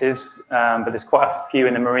 non-natives, but there's quite a few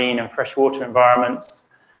in the marine and freshwater environments.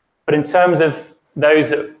 But in terms of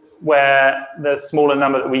those where the smaller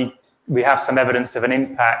number that we have some evidence of an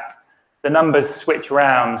impact, the numbers switch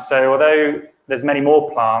around. So although there's many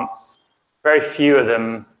more plants, very few of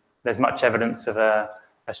them, there's much evidence of a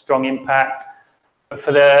strong impact. But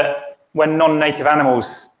when non-native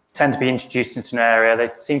animals tend to be introduced into an area,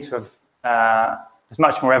 they seem to have, there's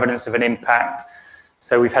much more evidence of an impact.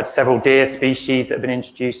 So we've had several deer species that have been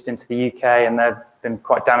introduced into the UK, and they've been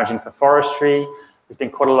quite damaging for forestry. There's been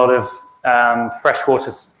quite a lot of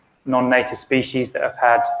freshwater non-native species that have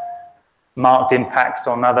had marked impacts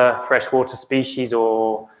on other freshwater species,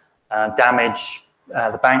 or damage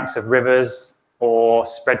the banks of rivers, or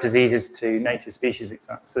spread diseases to native species,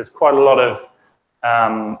 etc. So there's quite a lot of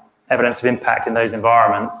evidence of impact in those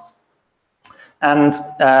environments. And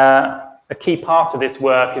a key part of this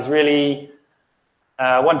work is really,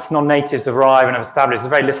 once non-natives arrive and have established, there's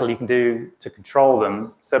very little you can do to control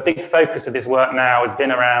them. So a big focus of this work now has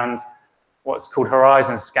been around what's called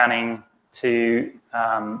horizon scanning, to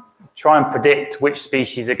try and predict which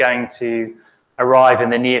species are going to arrive in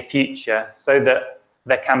the near future, so that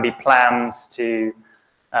there can be plans to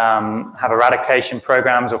have eradication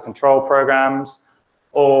programs or control programs.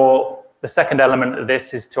 Or the second element of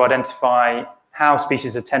this is to identify how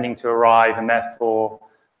species are tending to arrive, and therefore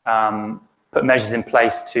put measures in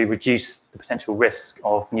place to reduce the potential risk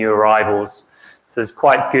of new arrivals. So there's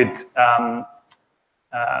quite good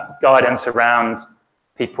guidance around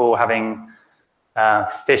people having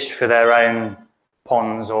fish for their own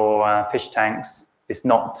ponds or fish tanks. It's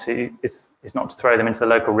not to throw them into the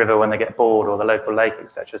local river when they get bored, or the local lake,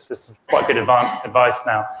 etc. So this is quite good advice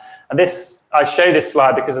now. And I show this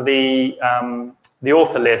slide because of the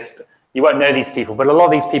author list. You won't know these people, but a lot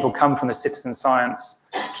of these people come from the citizen science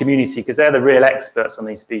community, because they're the real experts on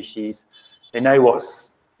these species. They know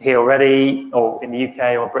what's here already, or in the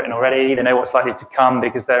UK or Britain already. They know what's likely to come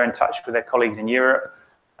because they're in touch with their colleagues in Europe.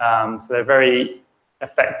 So they're very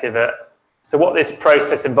effective at. So what this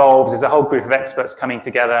process involves is a whole group of experts coming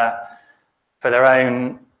together for their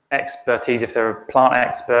own expertise, if they're plant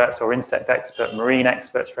experts or insect experts, marine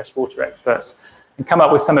experts, freshwater experts, and come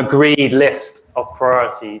up with some agreed list of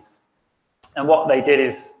priorities. And what they did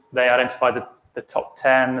is they identified the top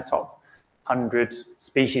 10, the top 100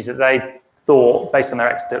 species that they thought, based on their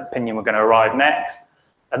expert opinion, were going to arrive next.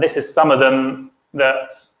 And this is some of them that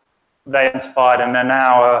they identified, and they're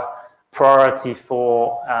now a priority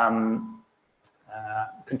for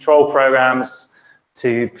control programs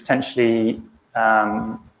to potentially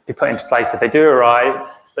be put into place if they do arrive.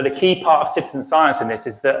 But the key part of citizen science in this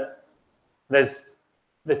is that there's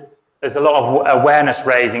a lot of awareness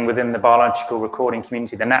raising within the biological recording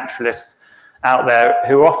community. The naturalists out there,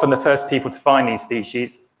 who are often the first people to find these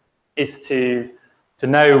species, is to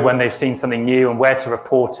know when they've seen something new and where to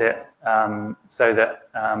report it, so that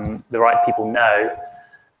the right people know.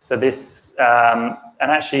 So this, and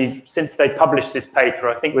actually, since they published this paper,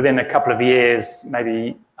 I think within a couple of years,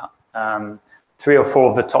 maybe 3 or 4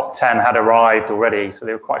 of the top 10 had arrived already. So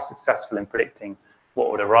they were quite successful in predicting what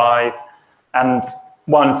would arrive. And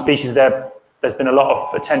one species there's been a lot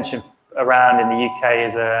of attention around in the UK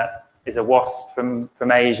is a wasp from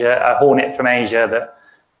Asia, a hornet from Asia that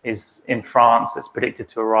is in France that's predicted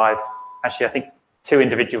to arrive. Actually, I think 2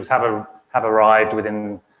 individuals have arrived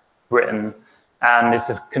within Britain, and it's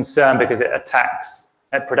a concern because it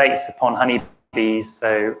predates upon honeybees.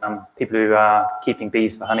 So people who are keeping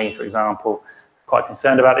bees for honey, for example, are quite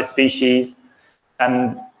concerned about this species.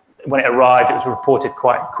 And when it arrived, it was reported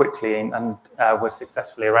quite quickly and was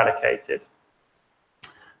successfully eradicated.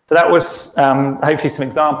 So that was hopefully some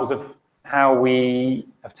examples of how we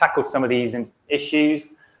have tackled some of these issues.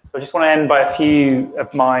 So I just want to end by a few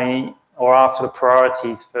of our sort of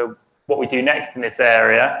priorities for what we do next in this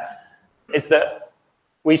area, is that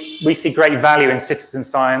we see great value in citizen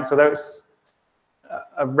science, although it's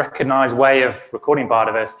a recognised way of recording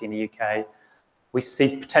biodiversity in the UK. We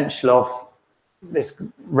see potential of this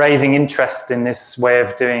raising interest in this way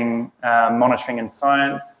of doing monitoring and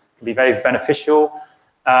science can be very beneficial,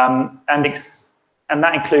 and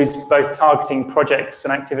that includes both targeting projects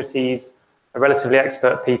and activities of relatively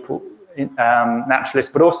expert people,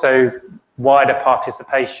 naturalists, but also wider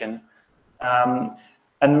participation.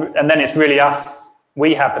 And then it's really us.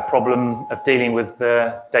 We have the problem of dealing with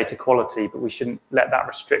the data quality, but we shouldn't let that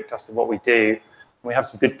restrict us of what we do. We have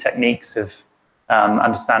some good techniques of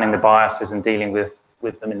understanding the biases and dealing with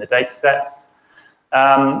them in the data sets.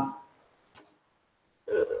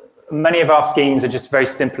 Many of our schemes are just very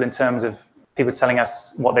simple in terms of people telling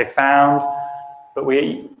us what they found, but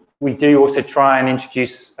we do also try and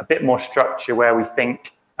introduce a bit more structure where we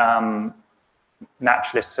think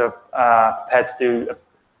naturalists are prepared to do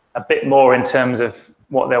a bit more in terms of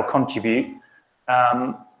what they'll contribute.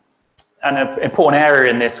 And an important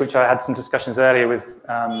area in this, which I had some discussions earlier with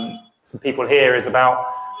some people here, is about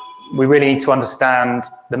we really need to understand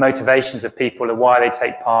the motivations of people and why they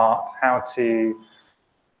take part,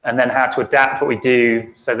 and then how to adapt what we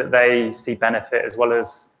do so that they see benefit as well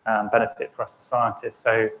as benefit for us as scientists.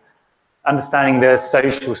 So understanding the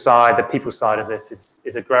social side, the people side of this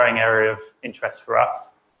is a growing area of interest for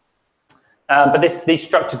us. But these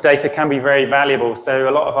structured data can be very valuable. So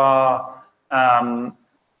a lot of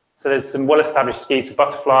so there's some well-established schemes for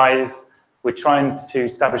butterflies. We're trying to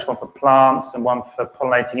establish one for plants and one for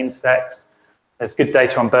pollinating insects. There's good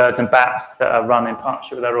data on birds and bats that are run in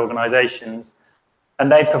partnership with other organisations.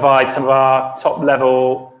 And they provide some of our top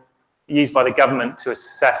level used by the government to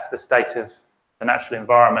assess the state of the natural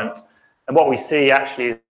environment. And what we see actually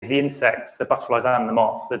is the insects, the butterflies and the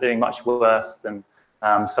moths, they're doing much worse than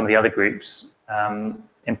some of the other groups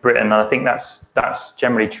in Britain. And I think that's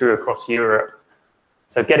generally true across Europe.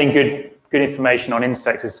 So getting good information on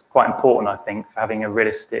insects is quite important, I think, for having a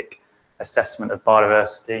realistic assessment of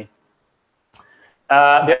biodiversity.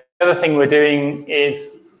 The other thing we're doing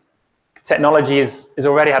is technology has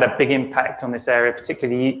already had a big impact on this area,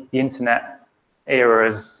 particularly the internet era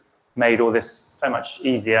has made all this so much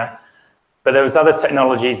easier. But there's other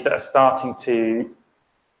technologies that are starting to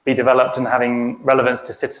be developed and having relevance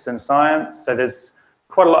to citizen science. So there's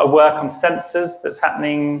quite a lot of work on sensors that's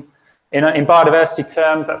happening. In biodiversity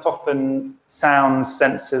terms, that's often sound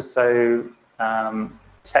sensors, so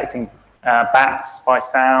detecting bats by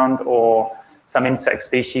sound or some insect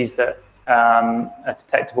species that are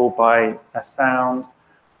detectable by a sound.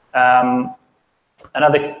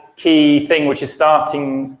 Another key thing which is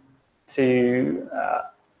starting to,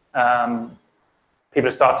 people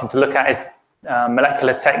are starting to look at is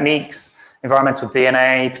molecular techniques, environmental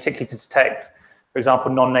DNA, particularly to detect, for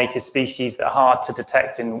example, non-native species that are hard to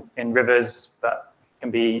detect in rivers, but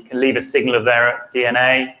can leave a signal of their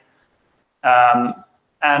DNA.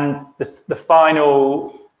 And the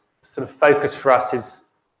final sort of focus for us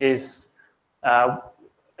is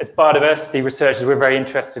as biodiversity researchers, we're very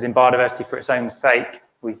interested in biodiversity for its own sake.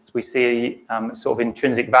 We see sort of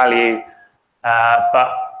intrinsic value,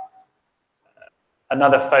 but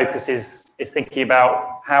another focus is thinking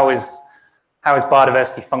about how is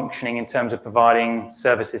biodiversity functioning in terms of providing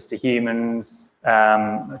services to humans,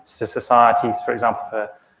 to societies, for example, for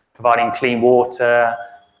providing clean water,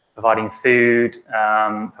 providing food,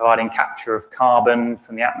 providing capture of carbon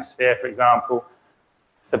from the atmosphere, for example.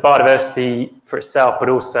 So biodiversity for itself, but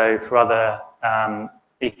also for other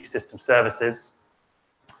ecosystem services.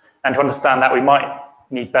 And to understand that, we might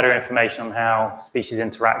need better information on how species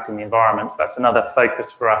interact in the environment. So that's another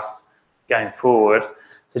focus for us going forward.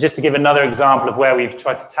 So just to give another example of where we've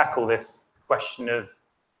tried to tackle this question of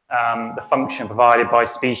the function provided by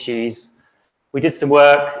species, we did some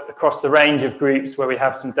work across the range of groups where we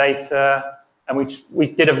have some data, and we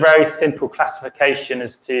did a very simple classification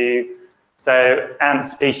as to, so ant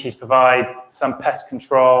species provide some pest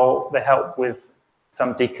control, they help with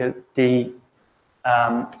some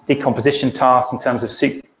decomposition tasks in terms of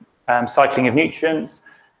cycling of nutrients,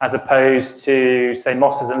 as opposed to, say,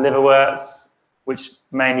 mosses and liverworts, which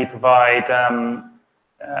mainly provide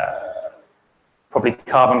probably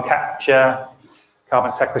carbon capture,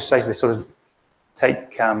 carbon sequestration. They sort of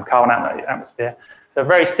take carbon out of the atmosphere. So a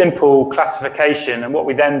very simple classification. And what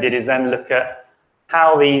we then did is then look at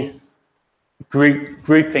how these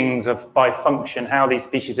groupings by function, how these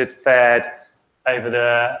species had fared over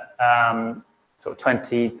the sort of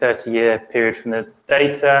 20, 30-year period from the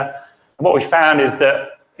data. And what we found is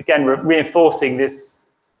that, again, reinforcing this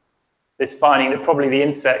finding that probably the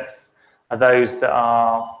insects are those that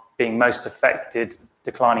are being most affected,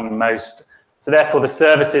 declining most. So therefore, the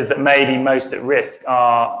services that may be most at risk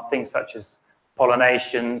are things such as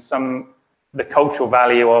pollination, the cultural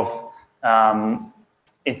value of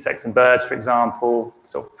insects and birds, for example,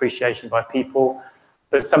 sort of appreciation by people.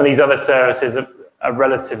 But some of these other services are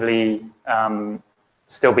relatively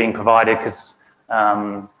still being provided because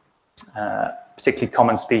particularly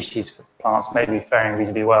common species for plants may be faring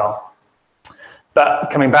reasonably well. But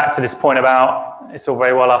coming back to this point about, it's all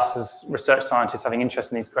very well us as research scientists having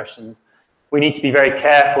interest in these questions, we need to be very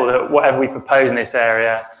careful that whatever we propose in this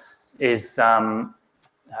area is of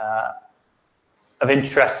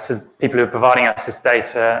interest to people who are providing us this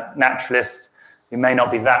data. Naturalists who may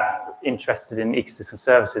not be that interested in ecosystem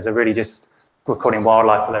services are really just recording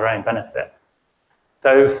wildlife for their own benefit.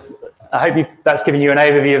 So I hope that's given you an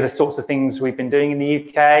overview of the sorts of things we've been doing in the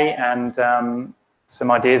UK and some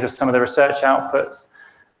ideas of some of the research outputs.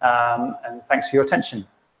 And thanks for your attention.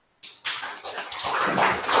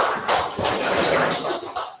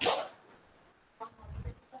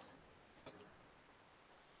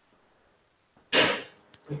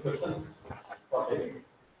 Any questions?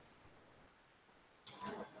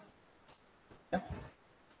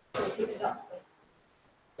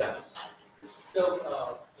 Yeah.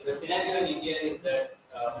 So the scenario in India is that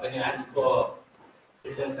when you ask for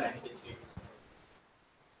citizen scientific,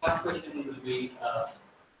 first question will be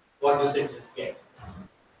what do citizens get?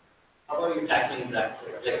 How are you tackling that?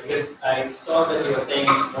 Like, because I saw that you were saying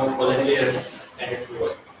more volunteer kind of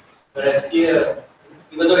work, whereas here,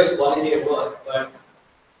 even though it's volunteer work, but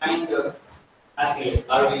kind of asking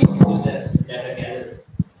how do you use this data gathered?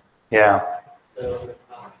 Yeah. So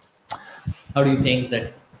how do you think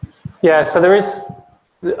that? Yeah, so there is,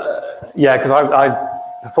 yeah, because I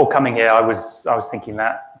before coming here, I was thinking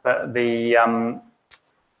that, but there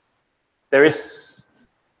is,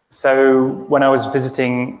 so when I was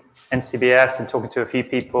visiting NCBS and talking to a few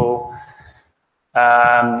people,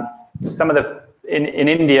 some of the in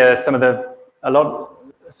India, some of the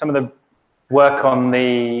work on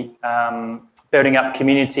the building up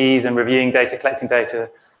communities and reviewing data, collecting data,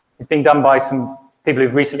 is being done by some people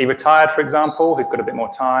who've recently retired, for example, who've got a bit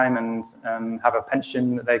more time and have a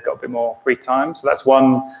pension, that they've got a bit more free time. So that's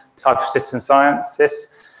one type of citizen scientist.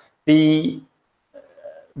 The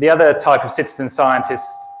other type of citizen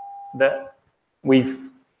scientists that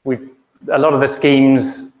a lot of the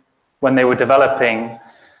schemes when they were developing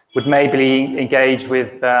would maybe engage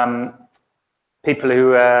with people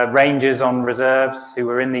who are rangers on reserves, who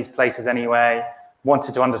were in these places anyway,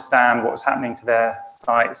 wanted to understand what was happening to their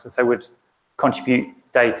sites, and so would contribute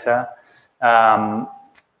data. For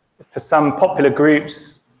some popular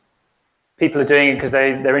groups, people are doing it because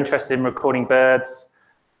they're interested in recording birds,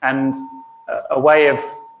 and a way of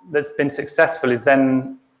that's been successful is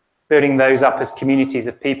then building those up as communities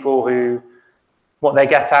of people who, what they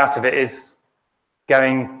get out of it is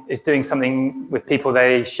doing something with people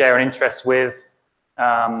they share an interest with,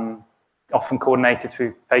 often coordinated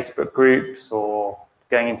through Facebook groups or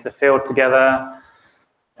going into the field together.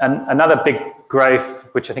 And another big growth,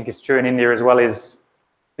 which I think is true in India as well, is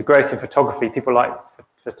the growth in photography. People like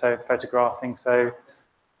photographing. So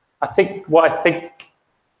I think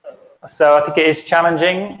it is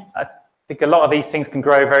challenging. I think a lot of these things can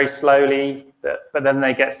grow very slowly, but then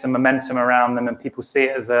they get some momentum around them and people see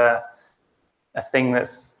it as a thing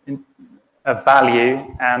that's of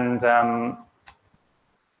value. And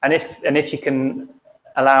if you can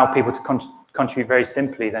allow people to contribute very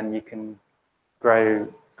simply, then you can grow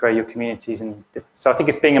your communities. And so I think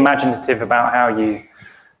it's being imaginative about how you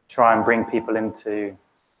try and bring people into,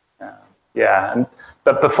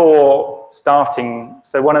 but before starting,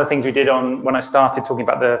 so one of the things we did when I started talking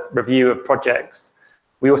about the review of projects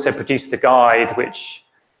we also produced a guide, which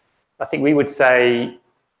I think we would say,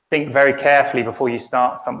 think very carefully before you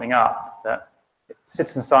start something up, that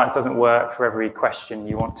citizen science doesn't work for every question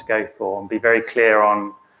you want to go for, and be very clear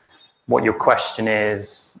on what your question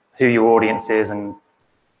is, who your audience is, and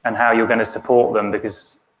how you're going to support them,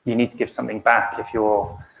 because you need to give something back if you're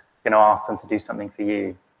going to ask them to do something for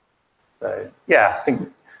you. So yeah,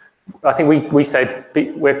 I think we say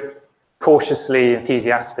we're cautiously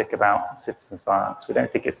enthusiastic about citizen science. We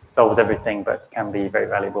don't think it solves everything, but can be very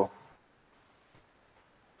valuable.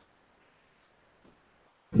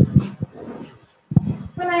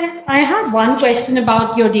 Well, I have one question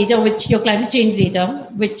about your data, your climate change data,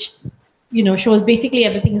 which shows basically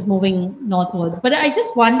everything is moving northwards. But I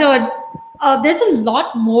just wondered, there's a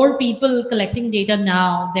lot more people collecting data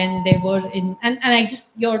now than there were and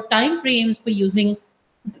your time frames for using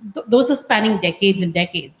those are spanning decades and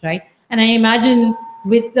decades, right? And I imagine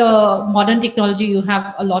with the modern technology, you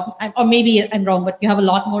have a lot, or maybe I'm wrong, but you have a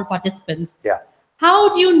lot more participants. Yeah. How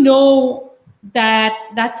do you know that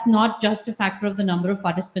that's not just a factor of the number of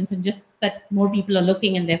participants and just that more people are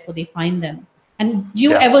looking and therefore they find them? And do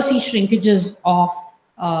you ever see shrinkages of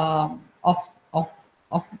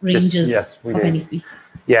ranges of any species?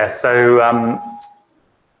 Yeah, so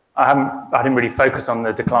I didn't really focus on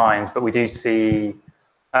the declines, but we do see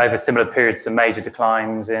over similar periods some major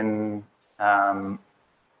declines in a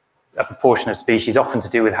proportion of species, often to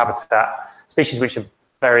do with habitat, species which are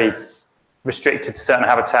very restricted to certain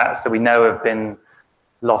habitats that we know have been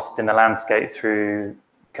lost in the landscape through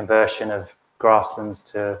conversion of grasslands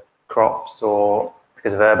to crops or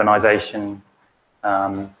because of urbanization.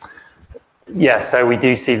 Yeah, so we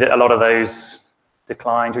do see that a lot of those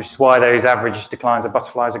declines, which is why those average declines of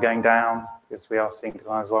butterflies are going down, because we are seeing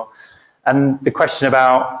decline as well. And the question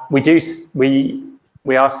about, we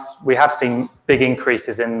have seen big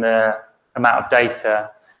increases in the amount of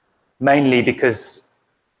data, mainly because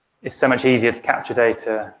it's so much easier to capture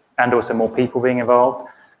data and also more people being involved.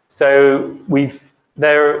 So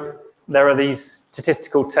there are these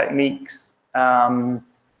statistical techniques,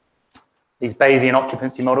 these Bayesian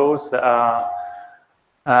occupancy models that are,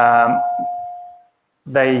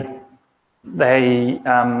 they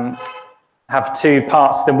have two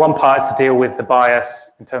parts. The one part is to deal with the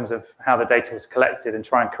bias in terms of how the data was collected and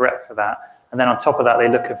try and correct for that. And then on top of that, they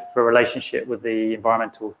look for a relationship with the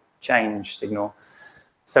environmental change signal.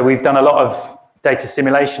 So we've done a lot of data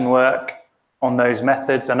simulation work on those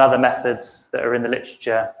methods and other methods that are in the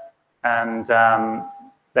literature, and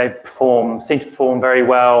they seem to perform very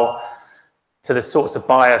well to the sorts of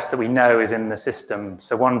bias that we know is in the system.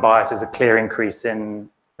 So one bias is a clear increase in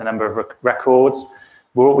the number of records.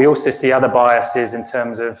 We also see other biases in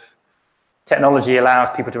terms of technology allows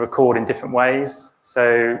people to record in different ways.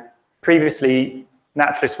 So previously,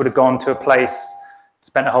 naturalists would have gone to a place,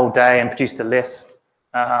 spent a whole day and produced a list,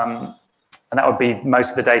 and that would be most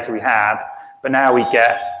of the data we had. But now we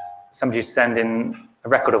get somebody send in a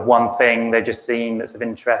record of one thing they've just seen that's of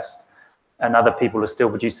interest, and other people will still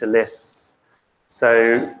produce a list.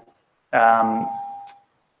 So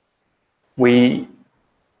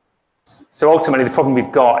so ultimately, the problem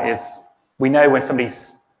we've got is we know when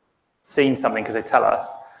somebody's seen something because they tell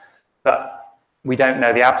us, but we don't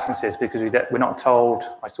know the absences because we're not told,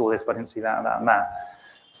 I saw this, but I didn't see that and that and that.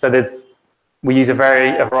 So we use a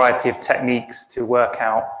variety of techniques to work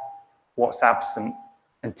out what's absent.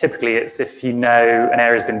 And typically it's if you know an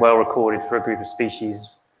area's been well recorded for a group of species,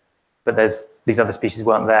 but these other species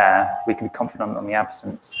weren't there, we can be confident on the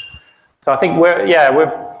absence. So I think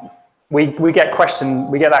we get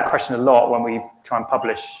that question a lot when we try and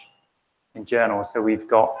publish in journals. So we've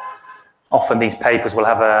got, often these papers will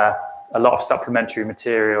have a lot of supplementary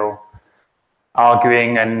material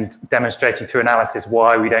arguing and demonstrating through analysis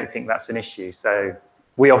why we don't think that's an issue. So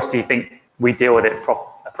we obviously think we deal with it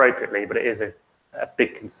appropriately, but it is a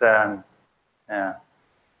big concern. Yeah.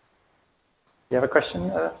 You have a question?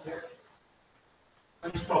 My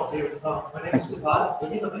name is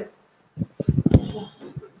Siddharth.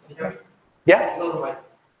 Yeah.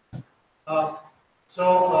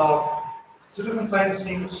 Citizen science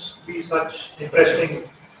seems to be such interesting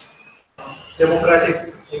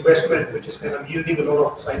democratic investment, which is kind of yielding a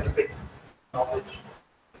lot of scientific knowledge.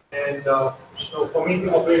 And so for me,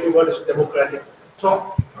 the operative word is democratic.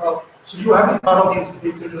 So you have been part of these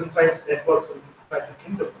big citizen science networks in the United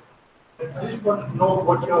Kingdom. And I just want to know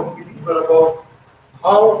what your feelings are about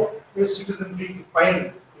how is citizenry defined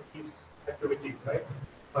in these activities, right?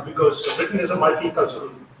 Because Britain is a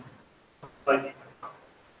multicultural society.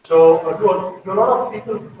 So do a lot of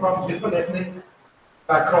people from different ethnic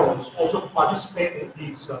backgrounds also participate in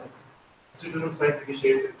these citizen science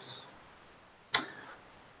initiatives?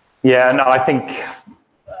 Yeah, no, I think,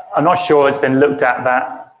 I'm not sure it's been looked at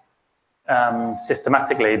that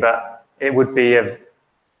systematically, but it would be a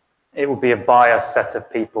biased set of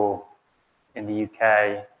people in the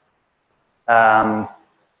UK.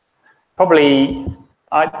 Probably,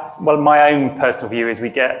 well, my own personal view is we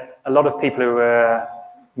get a lot of people who are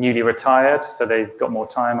newly retired, so they've got more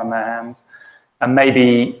time on their hands, and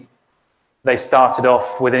maybe they started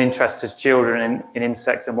off with an interest as children in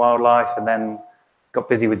insects and wildlife, and then got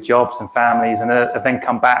busy with jobs and families, and then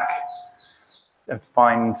come back and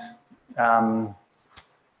find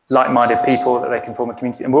like-minded people that they can form a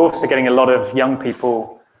community. And we're also getting a lot of young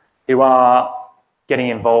people who are getting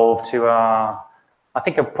involved, who are, I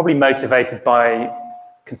think, are probably motivated by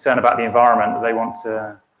concern about the environment, that they want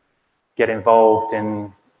to get involved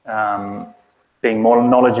in being more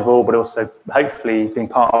knowledgeable, but also hopefully being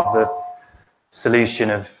part of the solution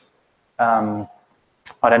of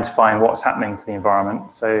identifying what's happening to the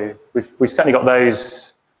environment. So we've certainly got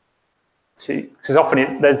those two, because often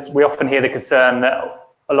we often hear the concern that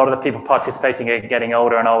a lot of the people participating are getting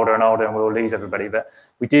older and older and older, and we'll lose everybody. But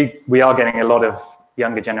we are getting a lot of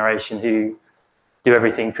younger generation who do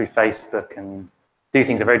everything through Facebook and do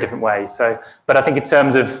things a very different way. So, but I think in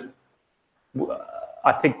terms of,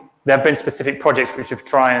 I think there have been specific projects which have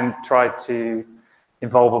tried to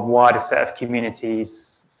involve a wider set of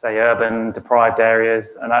communities, say urban deprived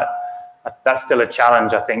areas, and that's still a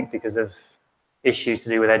challenge, I think, because of issues to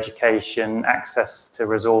do with education, access to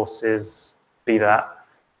resources, be that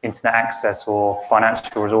internet access or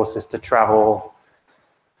financial resources to travel.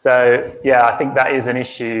 So yeah, I think that is an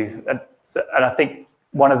issue, and I think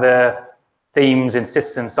one of the themes in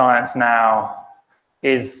citizen science now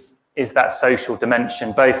is that social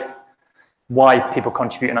dimension, both why people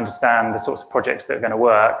contribute and understand the sorts of projects that are going to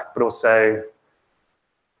work, but also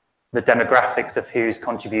the demographics of who's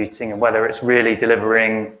contributing and whether it's really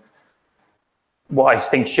delivering. What I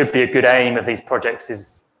think should be a good aim of these projects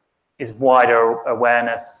is wider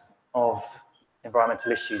awareness of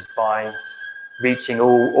environmental issues by reaching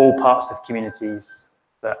all parts of communities.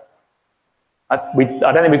 But I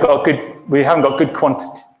don't think we haven't got good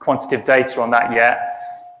quantitative data on that yet,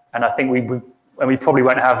 and I think we probably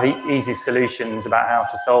won't have easy solutions about how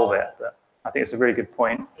to solve it. But I think it's a really good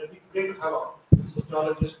point. It'd be great to have a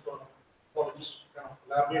sociologist or ecologist kind of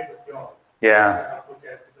collaborate with you all. Yeah. Look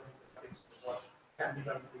at what can be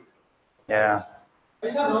done for you. Yeah. I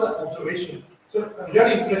just have another observation. So I'm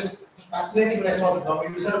really impressed. It's fascinating when I saw the number.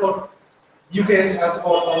 You said about UK has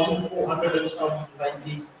about 1,400 and some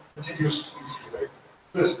 90 introduced species, right?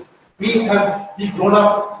 Because we've grown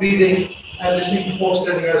up reading and listening to folks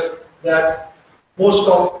telling us that most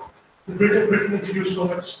of Britain introduced so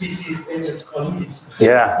much species in its colonies.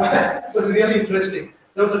 Yeah. So it's really interesting.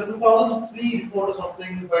 There was a 2003 report or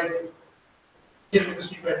something by the Indian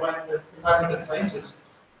Ministry of Environment and Sciences.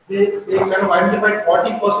 They kind of identified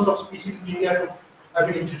 40% of species in India have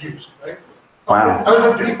been introduced, right? Wow. I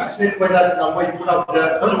was really fascinated by that number you put out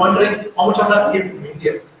there. I was wondering how much of that came from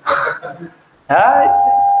India.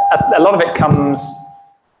 A lot of it comes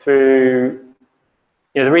through,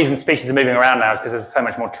 the reason species are moving around now is because there's so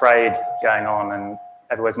much more trade going on and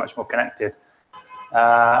everywhere's much more connected.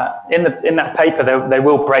 In that paper, they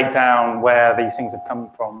will break down where these things have come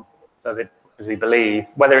from, as we believe.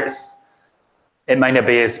 Whether it may not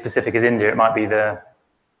be as specific as India, it might be the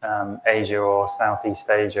Asia or Southeast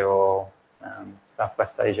Asia or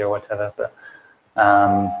Southwest Asia or whatever. But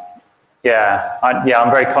I'm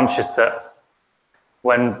very conscious that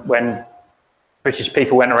when British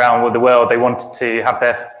people went around with the world, they wanted to have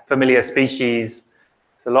their familiar species.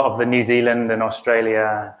 So a lot of the New Zealand and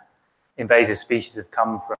Australia invasive species have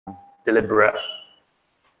come from deliberate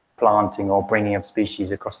planting or bringing of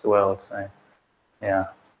species across the world. So, yeah,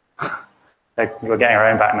 we're getting our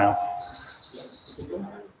own back now.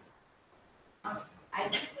 I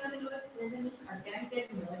just want to know if there's any attempt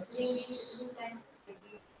at nurturing these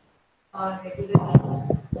regularly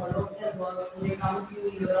follow their work when they come to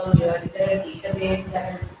you year on year. Is there a database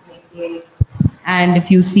that is maintained? And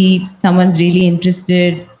if you see someone's really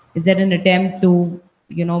interested, is there an attempt to,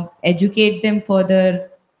 educate them further?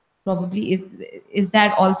 Probably is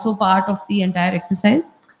that also part of the entire exercise?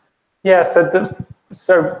 Yeah. So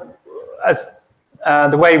as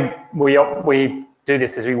the way we do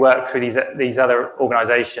this is we work through these other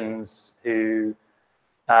organisations who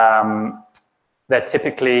they're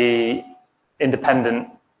typically independent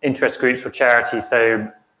interest groups or charities, so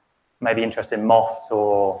maybe interested in moths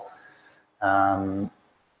or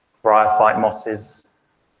bryophyte mosses.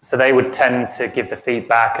 So they would tend to give the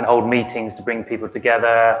feedback and hold meetings to bring people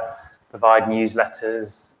together, provide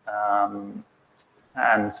newsletters,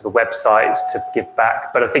 and sort of websites to give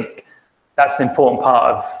back. But I think that's an important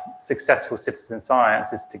part of successful citizen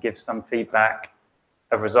science, is to give some feedback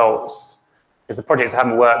of results. Because the projects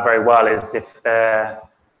haven't worked very well is if they're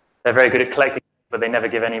very good at collecting, but they never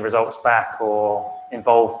give any results back or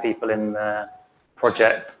involve people in the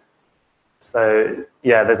project. So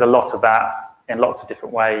yeah, there's a lot of that in lots of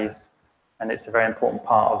different ways, and it's a very important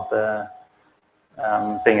part of the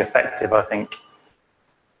being effective, I think.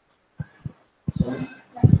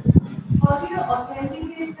 How do you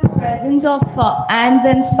authenticate the presence of ants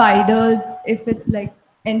and spiders if it's like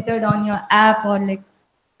entered on your app, or like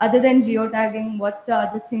other than geotagging, what's the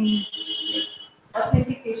other thing, like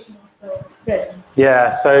authentication of the presence? Yeah,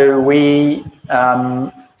 so we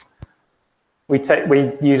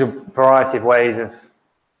use a variety of ways of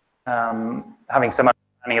having some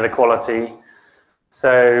understanding of the quality.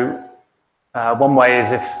 So one way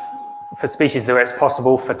is if for species where it's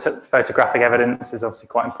possible, photographic evidence is obviously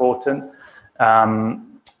quite important.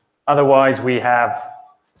 Otherwise, we have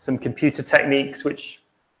some computer techniques which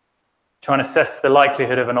try and assess the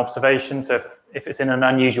likelihood of an observation. So if it's in an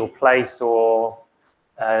unusual place or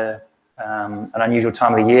an unusual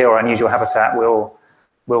time of the year or unusual habitat,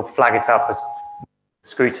 we'll flag it up as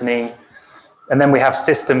scrutiny. And then we have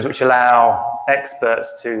systems which allow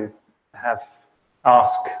experts to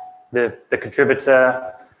ask the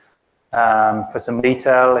contributor for some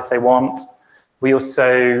detail if they want. We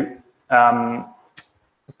also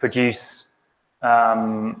produce,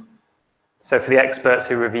 so for the experts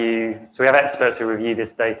who review, so we have experts who review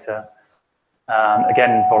this data,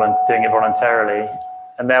 again, doing it voluntarily,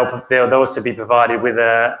 and they'll also be provided with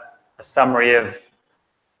a summary of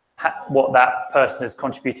what that person has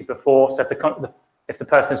contributed before. So if the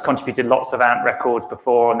person has contributed lots of ant records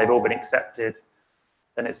before and they've all been accepted,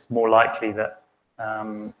 then it's more likely that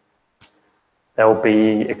they'll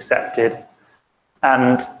be accepted.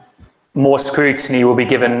 And more scrutiny will be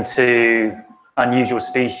given to unusual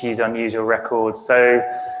species, unusual records. So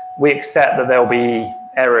we accept that there'll be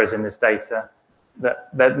errors in this data,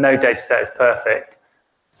 that no data set is perfect.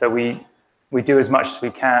 So we do as much as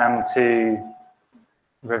we can to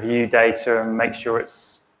review data and make sure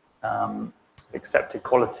it's accepted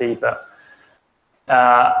quality, but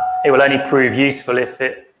it will only prove useful if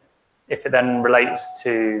it then relates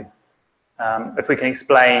to, if we can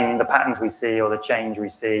explain the patterns we see or the change we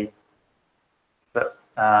see. But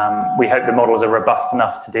we hope the models are robust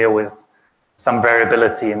enough to deal with some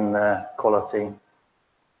variability in the quality.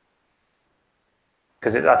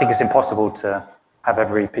 Because I think it's impossible to have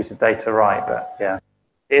every piece of data right, but yeah,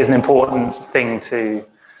 it is an important thing to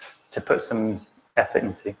put some effort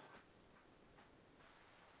into.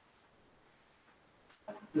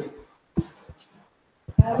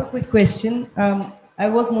 I have a quick question. I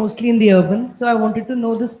work mostly in the urban, so I wanted to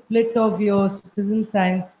know the split of your citizen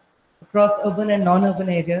science across urban and non-urban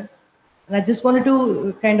areas. And I just wanted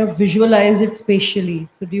to kind of visualize it spatially.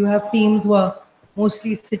 So do you have teams who are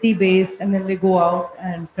mostly city-based and then they go out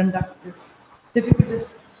and conduct this? If you could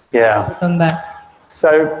just put on that.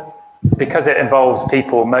 So because it involves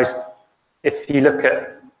people, if you look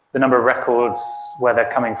at the number of records where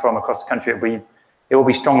they're coming from across the country, it will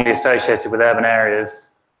be strongly associated with urban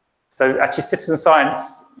areas. So actually citizen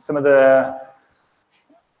science, some of the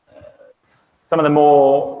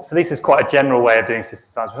more, so this is quite a general way of doing citizen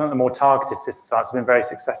science. Some of the more targeted citizen science have been very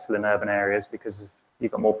successful in urban areas because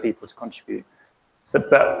you've got more people to contribute. So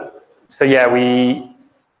yeah,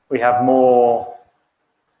 we have more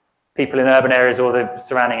people in urban areas or the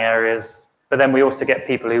surrounding areas, but then we also get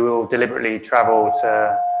people who will deliberately travel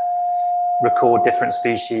to record different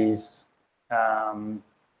species.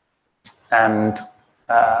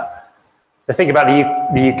 The thing about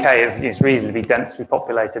the UK is it's reasonably densely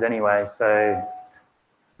populated anyway. So,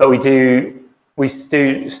 but we do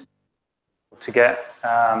to get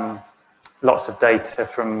lots of data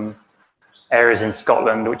from areas in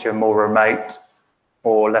Scotland which are more remote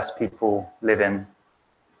or less people live in.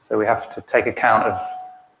 So we have to take account of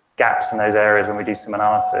gaps in those areas when we do some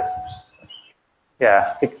analysis.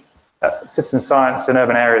 Yeah, I think citizen science in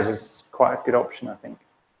urban areas is quite a good option, I think.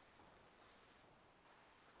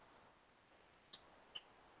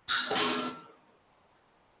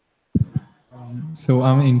 So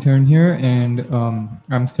I'm an intern here, and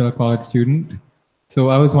I'm still a college student. So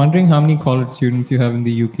I was wondering how many college students you have in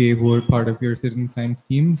the UK who are part of your citizen science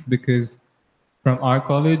teams, because from our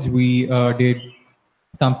college, we did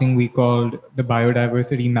something we called the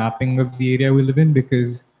biodiversity mapping of the area we live in,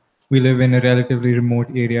 because we live in a relatively remote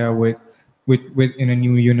area within a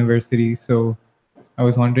new university. So I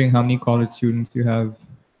was wondering how many college students you have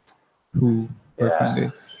who work on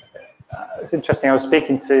this. it's interesting. I was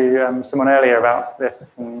speaking to someone earlier about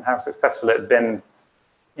this and how successful it had been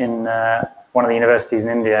in one of the universities in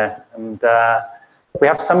India. And we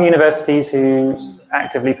have some universities who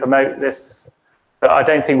actively promote this, but I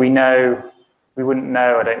don't think we wouldn't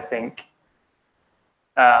know, I don't think,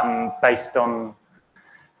 based on,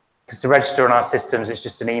 because to register on our systems, it's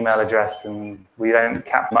just an email address and we don't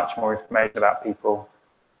cap much more information about people.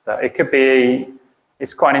 But it could be,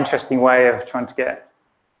 it's quite an interesting way of trying to get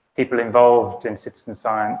people involved in citizen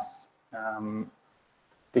science,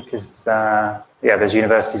 because yeah, there's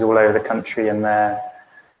universities all over the country and they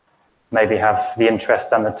maybe have the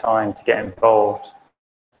interest and the time to get involved.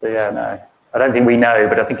 So yeah, no, I don't think we know,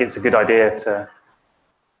 but I think it's a good idea to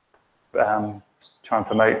try and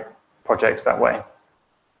promote projects that way.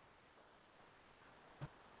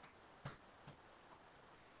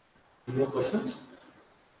 Any more questions?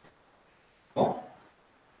 No?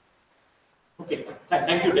 Okay,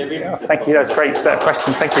 thank you, David. Yeah, thank you, that's a great set of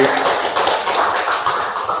questions, thank you.